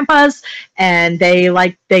Grandma and Grandpa's, and they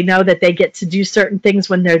know that they get to do certain things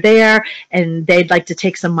when they're there, and they'd like to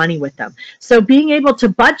take some money with them. So being able to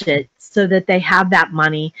budget so that they have that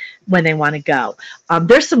money when they want to go.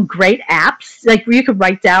 There's some great apps, like you could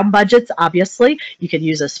write down budgets, obviously. You could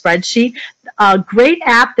use a spreadsheet. A great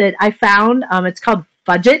app that I found, it's called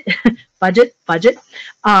Budget, and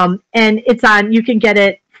it's on, you can get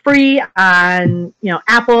it free on,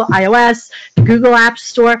 Apple, iOS, Google App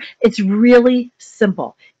Store. It's really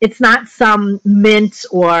simple. It's not some Mint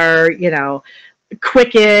or,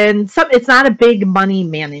 Quicken. It's not a big money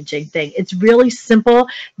managing thing. It's really simple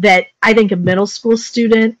that I think a middle school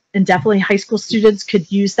student and definitely high school students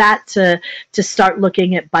could use that to start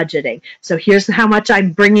looking at budgeting. So here's how much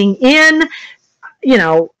I'm bringing in,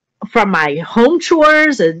 from my home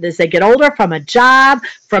chores as they get older, from a job,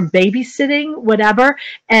 from babysitting, whatever.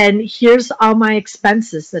 And here's all my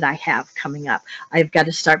expenses that I have coming up. I've got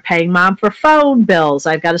to start paying mom for phone bills.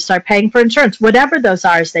 I've got to start paying for insurance, whatever those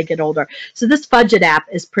are as they get older. So this budget app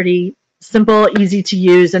is pretty simple, easy to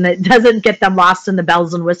use, and it doesn't get them lost in the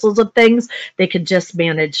bells and whistles of things. They can just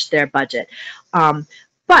manage their budget.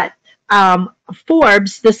 But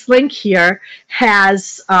Forbes, this link here,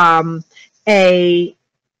 has a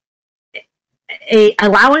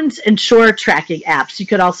allowance and chore tracking apps. You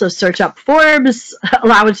could also search up Forbes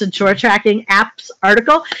allowance and chore tracking apps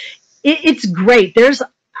article. It's great.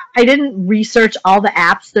 I didn't research all the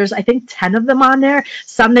apps. There's, I think, 10 of them on there.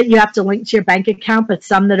 Some that you have to link to your bank account, but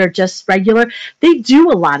some that are just regular. They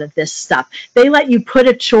do a lot of this stuff. They let you put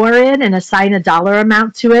a chore in and assign a dollar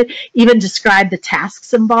amount to it, even describe the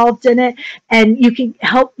tasks involved in it, and you can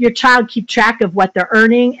help your child keep track of what they're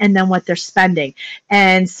earning and then what they're spending.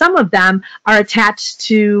 And some of them are attached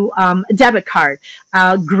to a debit card.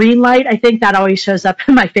 Greenlight, I think that always shows up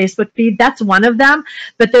in my Facebook feed. That's one of them,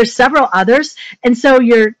 but there's several others. And so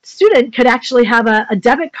your student could actually have a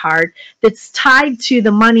debit card that's tied to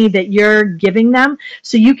the money that you're giving them,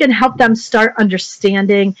 so you can help them start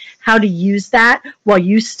understanding how to use that while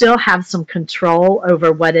you still have some control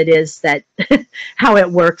over what it is that how it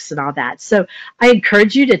works and all that. So I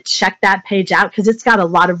encourage you to check that page out because it's got a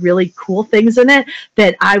lot of really cool things in it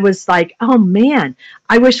that I was like, oh man,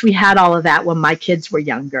 I wish we had all of that when my kids were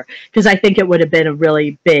younger, because I think it would have been a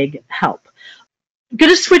really big help. I'm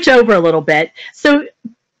going to switch over a little bit. So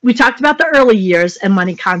we talked about the early years and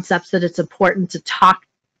money concepts that it's important to talk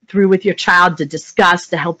through with your child, to discuss,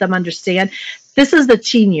 to help them understand. This is the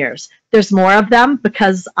teen years. There's more of them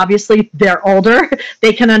because obviously they're older.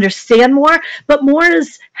 They can understand more, but more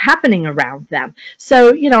is happening around them.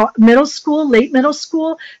 So, middle school, late middle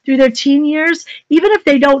school, through their teen years, even if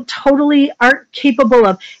they aren't capable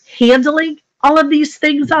of handling all of these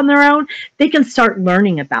things on their own, they can start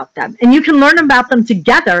learning about them. And you can learn about them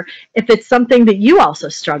together if it's something that you also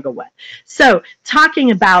struggle with. So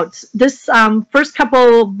talking about this first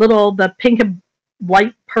couple the pink and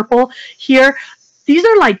white purple here, these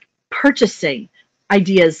are like purchasing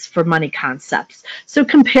ideas for money concepts. So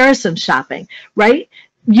comparison shopping, right?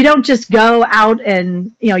 You don't just go out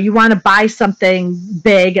and, you want to buy something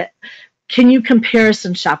big. Can you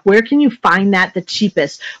comparison shop? Where can you find that the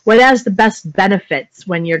cheapest? What has the best benefits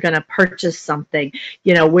when you're going to purchase something?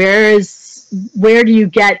 Where do you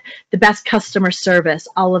get the best customer service?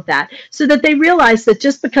 All of that. So that they realize that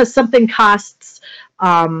just because something costs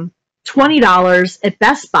 $20 at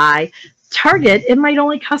Best Buy, Target, it might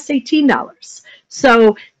only cost $18.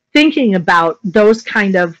 So thinking about those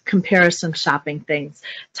kind of comparison shopping things,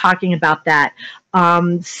 talking about that.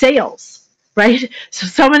 Sales. Right?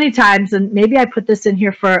 So many times, and maybe I put this in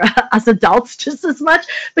here for us adults just as much,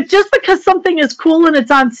 but just because something is cool and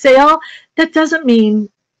it's on sale, that doesn't mean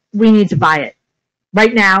we need to buy it.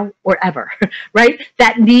 right now or ever, right?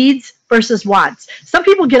 That needs versus wants. Some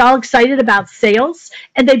people get all excited about sales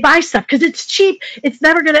and they buy stuff because it's cheap. It's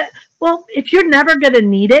never going to, well, if you're never going to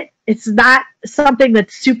need it, it's not something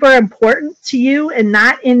that's super important to you and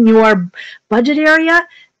not in your budget area,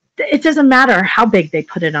 it doesn't matter how big they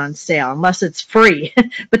put it on sale unless it's free,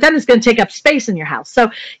 but then it's going to take up space in your house.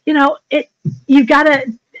 So, you got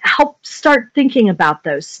to help start thinking about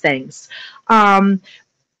those things.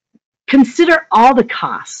 Consider all the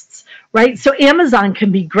costs, right? So Amazon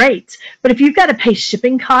can be great, but if you've got to pay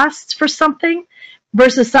shipping costs for something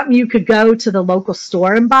versus something you could go to the local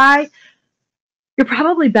store and buy, you're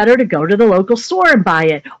probably better to go to the local store and buy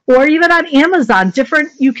it. Or even on Amazon,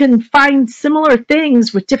 you can find similar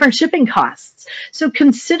things with different shipping costs. So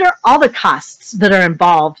consider all the costs that are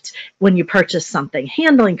involved when you purchase something,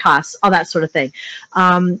 handling costs, all that sort of thing.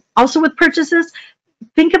 Also with purchases,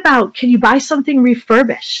 think about, can you buy something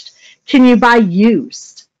refurbished? Can you buy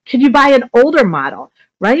used? Can you buy an older model,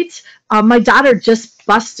 right? My daughter just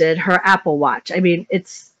busted her Apple Watch. I mean,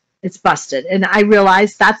 it's busted. And I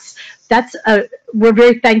realized we're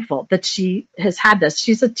very thankful that she has had this.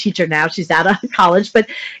 She's a teacher now. She's out of college. But,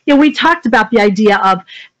 we talked about the idea of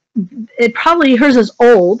hers is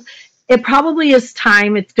old. It probably is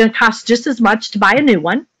time. It's going to cost just as much to buy a new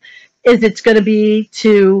one as it's going to be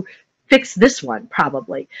to fix this one,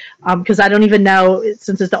 probably. Because I don't even know,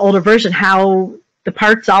 since it's the older version, how the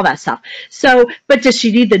parts, all that stuff. So, but does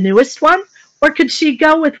she need the newest one? Or could she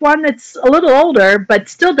go with one that's a little older, but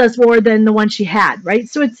still does more than the one she had, right?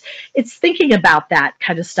 So it's thinking about that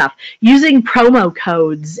kind of stuff. Using promo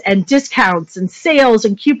codes and discounts and sales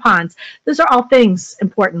and coupons. Those are all things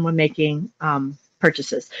important when making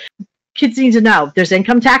purchases. Kids need to know there's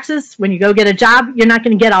income taxes. When you go get a job, you're not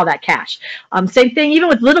going to get all that cash. Same thing even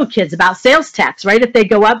with little kids about sales tax, right? If they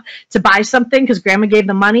go up to buy something because grandma gave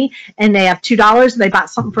them money and they have $2 and they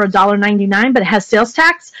bought something for $1.99, but it has sales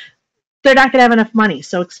tax, they're not going to have enough money.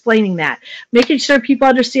 So explaining that, making sure people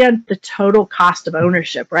understand the total cost of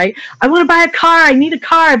ownership, right? I want to buy a car. I need a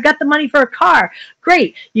car. I've got the money for a car.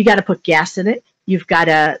 Great. You got to put gas in it. You've got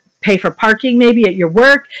to pay for parking maybe at your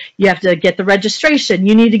work. You have to get the registration.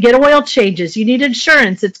 You need to get oil changes. You need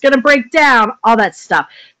insurance. It's going to break down, all that stuff.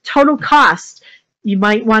 Total cost. You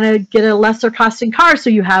might want to get a lesser costing car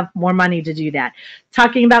so you have more money to do that.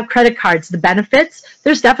 Talking about credit cards, the benefits,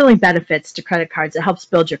 there's definitely benefits to credit cards. It helps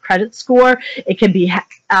build your credit score. It can be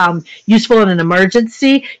useful in an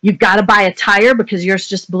emergency. You've got to buy a tire because yours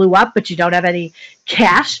just blew up, but you don't have any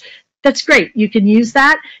cash. That's great. You can use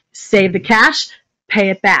that, save the cash,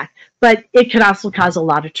 pay it back. But it can also cause a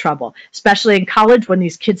lot of trouble, especially in college when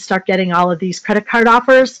these kids start getting all of these credit card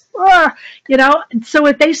offers. So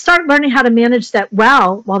if they start learning how to manage that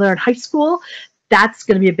well while they're in high school, that's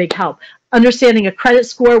going to be a big help. Understanding a credit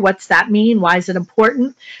score, what's that mean? Why is it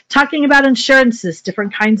important? Talking about insurances,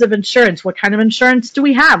 different kinds of insurance. What kind of insurance do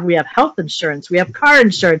we have? We have health insurance. We have car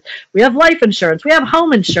insurance. We have life insurance. We have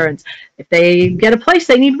home insurance. If they get a place,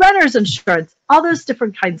 they need renter's insurance. All those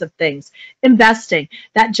different kinds of things. Investing,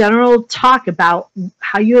 that general talk about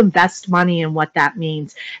how you invest money and what that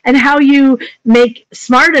means, and how you make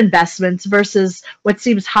smart investments versus what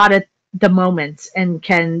seems hot at the moment and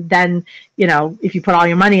can then, if you put all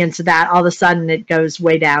your money into that, all of a sudden it goes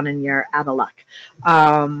way down and you're out of luck.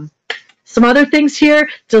 Some other things here,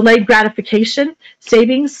 delayed gratification.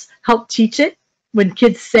 Savings help teach it. When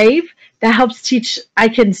kids save, that helps teach, I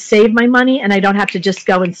can save my money and I don't have to just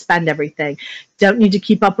go and spend everything. Don't need to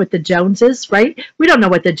keep up with the Joneses, right? We don't know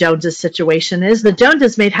what the Joneses situation is. The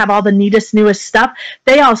Joneses may have all the neatest, newest stuff.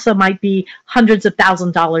 They also might be hundreds of thousands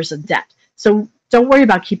of dollars in debt. So don't worry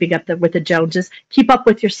about keeping up with the Joneses. Keep up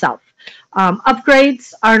with yourself.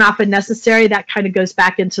 Upgrades aren't often necessary. That kind of goes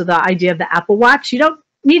back into the idea of the Apple Watch. You don't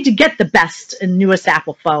need to get the best and newest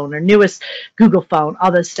Apple phone or newest Google phone,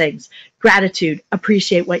 all those things. Gratitude,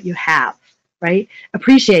 appreciate what you have, right?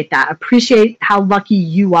 Appreciate that. Appreciate how lucky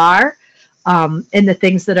you are and the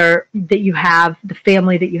things that you have, the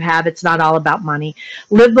family that you have. It's not all about money.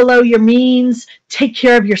 Live below your means. Take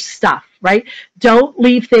care of your stuff, right? Don't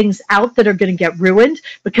leave things out that are going to get ruined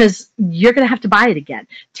because you're going to have to buy it again.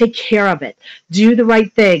 Take care of it. Do the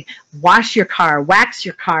right thing. Wash your car, wax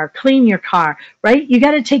your car, clean your car, right? You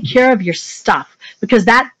got to take care of your stuff because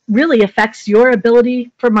that really affects your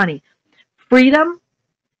ability for money. Freedom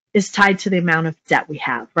is tied to the amount of debt we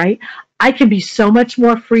have, right? I can be so much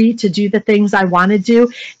more free to do the things I want to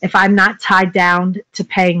do if I'm not tied down to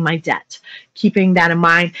paying my debt. Keeping that in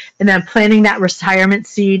mind and then planting that retirement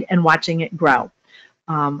seed and watching it grow.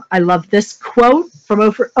 I love this quote from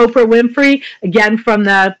Oprah Winfrey, again from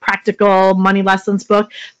the Practical Money Lessons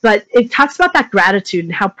book, but it talks about that gratitude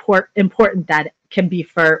and how important that can be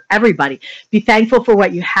for everybody. Be thankful for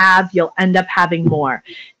what you have. You'll end up having more.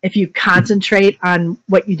 If you concentrate on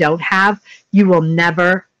what you don't have, you will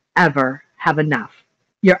never, ever have enough.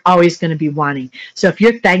 You're always going to be wanting. So if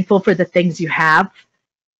you're thankful for the things you have,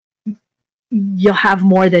 you'll have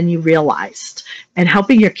more than you realized. And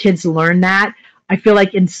helping your kids learn that, I feel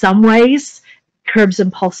like in some ways, curbs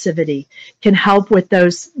impulsivity, can help with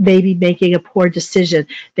those maybe making a poor decision.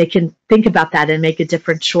 They can think about that and make a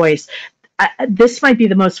different choice. This might be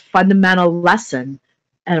the most fundamental lesson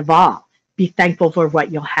of all. Be thankful for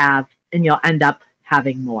what you'll have, and you'll end up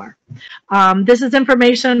having more. This is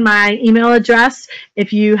information, my email address.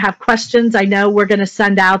 If you have questions, I know we're going to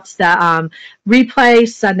send out the replay,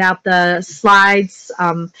 send out the slides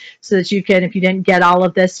so that you can, if you didn't get all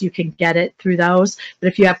of this, you can get it through those. But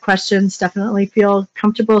if you have questions, definitely feel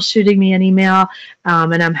comfortable shooting me an email,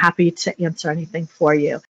 and I'm happy to answer anything for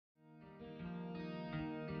you.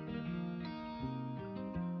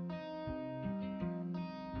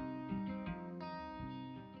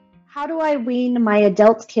 How do I wean my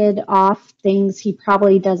adult kid off things he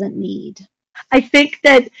probably doesn't need? I think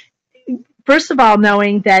that, first of all,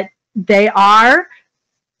 knowing that they are,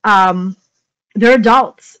 they're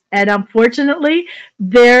adults. And unfortunately,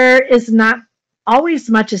 there is not always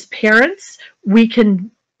much as parents we can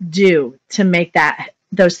do to make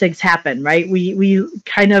those things happen, right? We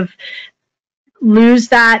kind of lose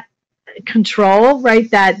that control, right?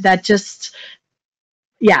 That just,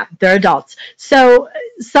 yeah, they're adults. So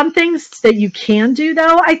some things that you can do,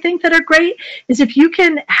 though, I think that are great is if you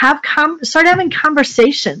can start having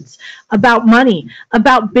conversations about money,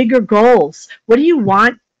 about bigger goals. What do you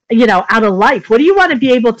want, out of life? What do you want to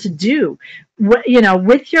be able to do,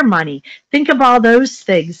 with your money? Think of all those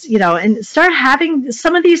things, and start having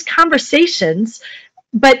some of these conversations.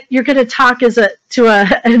 But you're going to talk to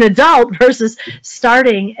an adult versus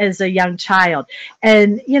starting as a young child.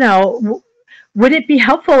 And, would it be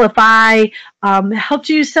helpful if I helped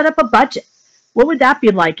you set up a budget? What would that be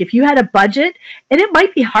like if you had a budget? And it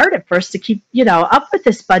might be hard at first to keep, up with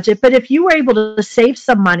this budget, but if you were able to save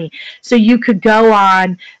some money so you could go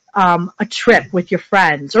on a trip with your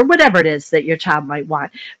friends or whatever it is that your child might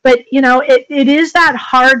want. But, it is that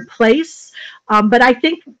hard place. But I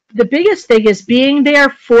think the biggest thing is being there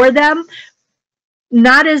for them,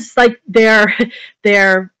 not as like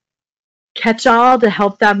their catch-all to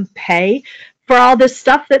help them pay for all this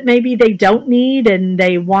stuff that maybe they don't need and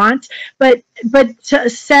they want, but to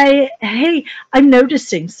say, hey, I'm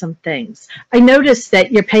noticing some things. I noticed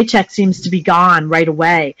that your paycheck seems to be gone right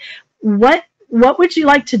away. What would you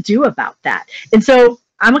like to do about that? And so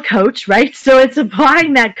I'm a coach, right? So it's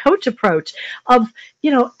applying that coach approach of,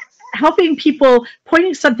 helping people,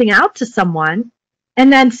 pointing something out to someone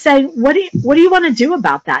and then saying, what do you want to do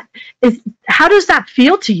about that? How does that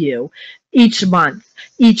feel to you each month,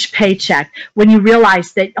 each paycheck, when you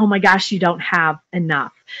realize that, oh my gosh, you don't have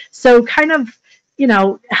enough? So kind of,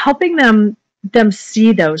 helping them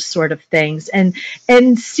see those sort of things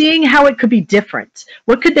and seeing how it could be different.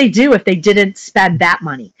 What could they do if they didn't spend that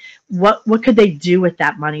money? What could they do with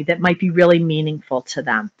that money that might be really meaningful to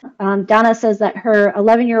them? Donna says that her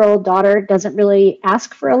 11-year-old daughter doesn't really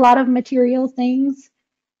ask for a lot of material things,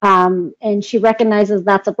 and she recognizes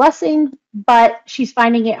that's a blessing, but she's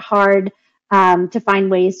finding it hard to find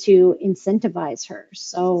ways to incentivize her.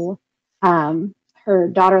 So her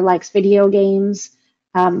daughter likes video games.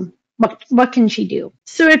 What can she do?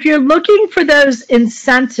 So if you're looking for those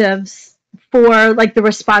incentives for like the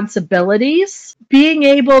responsibilities, being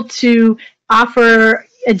able to offer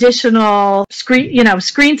additional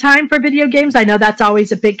screen time for video games. I know that's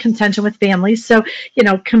always a big contention with families. So,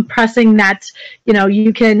 compressing that,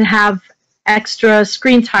 you can have extra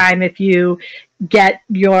screen time if you get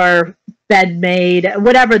your bed made,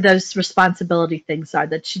 whatever those responsibility things are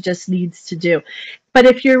that she just needs to do. But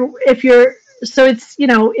if you're so it's,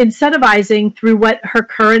 incentivizing through what her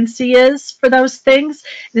currency is for those things.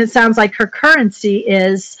 And it sounds like her currency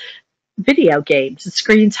is video games,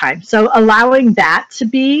 screen time. So allowing that to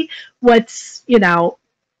be what's,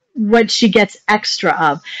 what she gets extra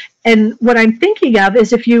of. And what I'm thinking of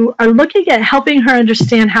is if you are looking at helping her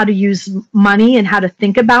understand how to use money and how to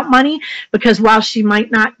think about money, because while she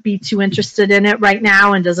might not be too interested in it right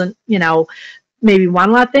now and doesn't, maybe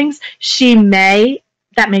want a lot of things,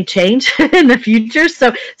 that may change in the future.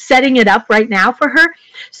 So setting it up right now for her.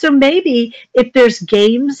 So maybe if there's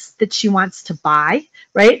games that she wants to buy,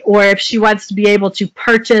 right? Or if she wants to be able to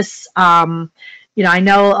purchase, I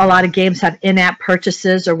know a lot of games have in-app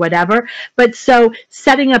purchases or whatever, but so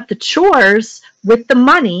setting up the chores with the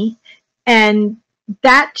money and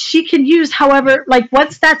that she can use however, like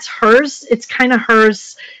once that's hers, it's kind of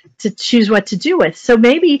hers to choose what to do with. So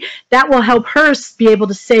maybe that will help her be able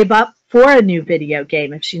to save up for a new video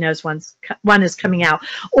game if she knows one is coming out,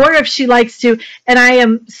 or if she likes to. And I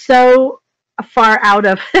am so far out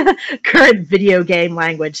of current video game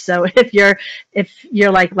language, so if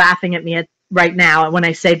you're like laughing at me right now when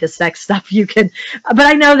I say this next stuff, you can. But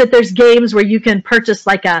I know that there's games where you can purchase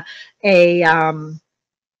like a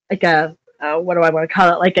what do I want to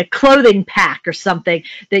call it? Like a clothing pack or something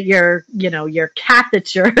that your cat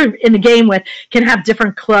that you're in the game with can have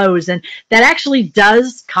different clothes, and that actually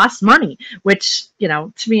does cost money, which,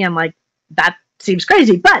 to me, I'm like, that seems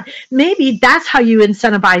crazy, but maybe that's how you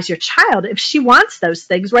incentivize your child. If she wants those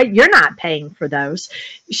things, right? You're not paying for those.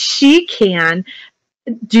 She can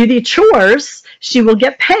do the chores, she will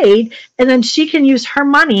get paid, and then she can use her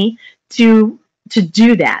money to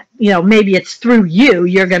do that. Maybe it's through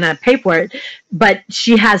you're going to pay for it, but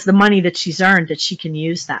she has the money that she's earned that she can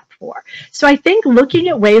use that for. So I think looking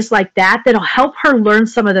at ways like that'll help her learn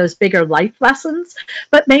some of those bigger life lessons,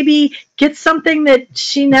 but maybe get something that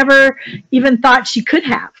she never even thought she could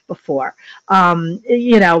have before,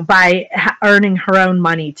 by earning her own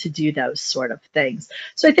money to do those sort of things.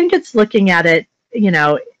 So I think it's looking at it,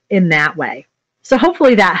 in that way. So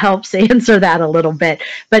hopefully that helps answer that a little bit.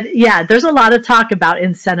 But yeah, there's a lot of talk about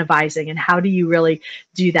incentivizing and how do you really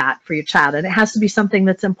do that for your child. And it has to be something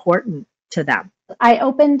that's important to them. I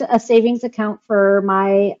opened a savings account for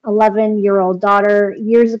my 11-year-old daughter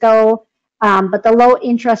years ago, but the low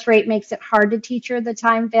interest rate makes it hard to teach her the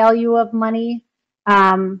time value of money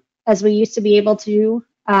as we used to be able to.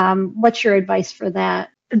 What's your advice for that?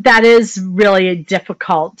 That is really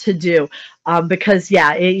difficult to do because,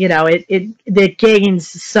 it gains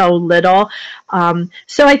so little.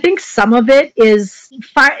 So I think some of it is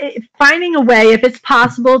finding a way, if it's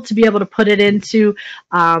possible, to be able to put it into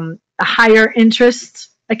a higher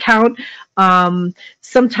interest account.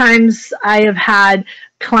 Sometimes I have had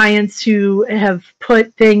clients who have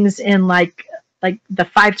put things in like the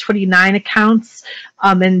 529 accounts,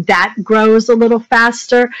 and that grows a little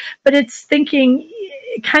faster. But it's thinking,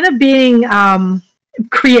 kind of being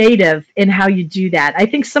creative in how you do that. I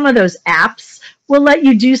think some of those apps will let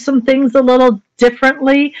you do some things a little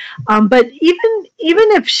differently. But even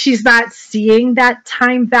if she's not seeing that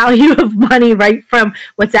time value of money right from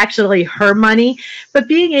what's actually her money, but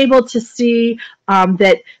being able to see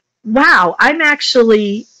that, wow, I'm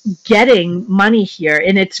actually getting money here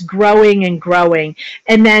and it's growing and growing.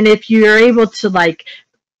 And then if you're able to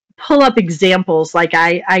pull up examples like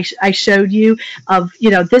I showed you of,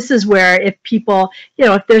 this is where if people,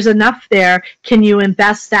 if there's enough there, can you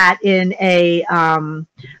invest that in I'm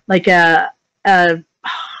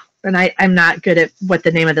not good at what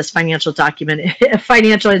the name of this financial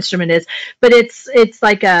instrument is, but it's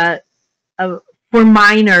like a for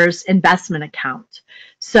minors investment account.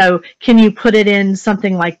 So can you put it in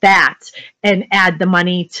something like that and add the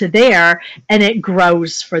money to there, and it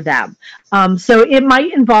grows for them? So it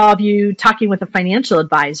might involve you talking with a financial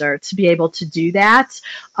advisor to be able to do that.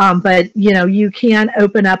 But you can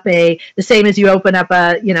open up the same as you open up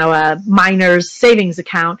a minor's savings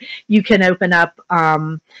account. You can open up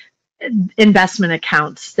investment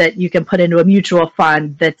accounts that you can put into a mutual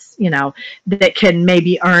fund that's that can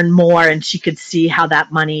maybe earn more, and she could see how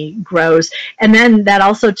that money grows. And then that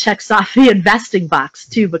also checks off the investing box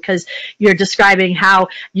too, because you're describing how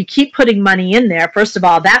you keep putting money in there. First of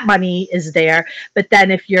all, that money is there, but then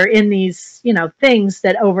if you're in these things,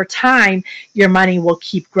 that over time your money will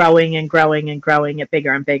keep growing and growing and growing at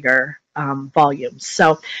bigger and bigger volumes.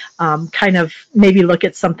 So kind of maybe look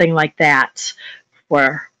at something like that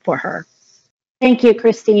for her. Thank you,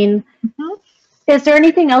 Christine. Mm-hmm. Is there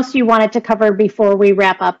anything else you wanted to cover before we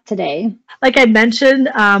wrap up today? Like I mentioned,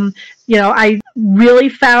 I really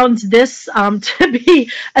found this to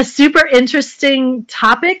be a super interesting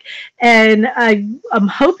topic, and I'm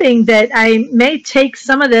hoping that I may take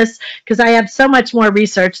some of this, because I have so much more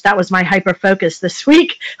research. That was my hyper focus this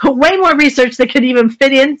week. Way more research that could even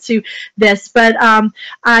fit into this, but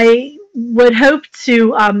I would hope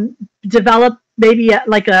to develop maybe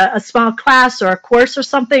a small class or a course or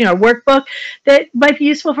something, or workbook that might be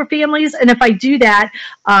useful for families. And if I do that,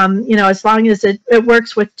 as long as it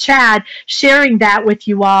works with Chad, sharing that with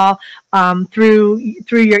you all through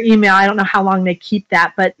your email. I don't know how long they keep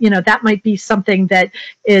that, but that might be something that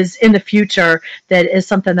is in the future, that is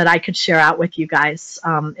something that I could share out with you guys,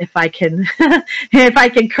 if I can if I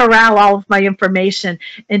can corral all of my information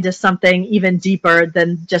into something even deeper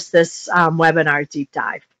than just this webinar deep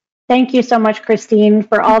dive. Thank you so much, Christine,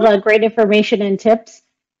 for all the great information and tips.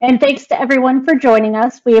 And thanks to everyone for joining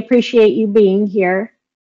us. We appreciate you being here.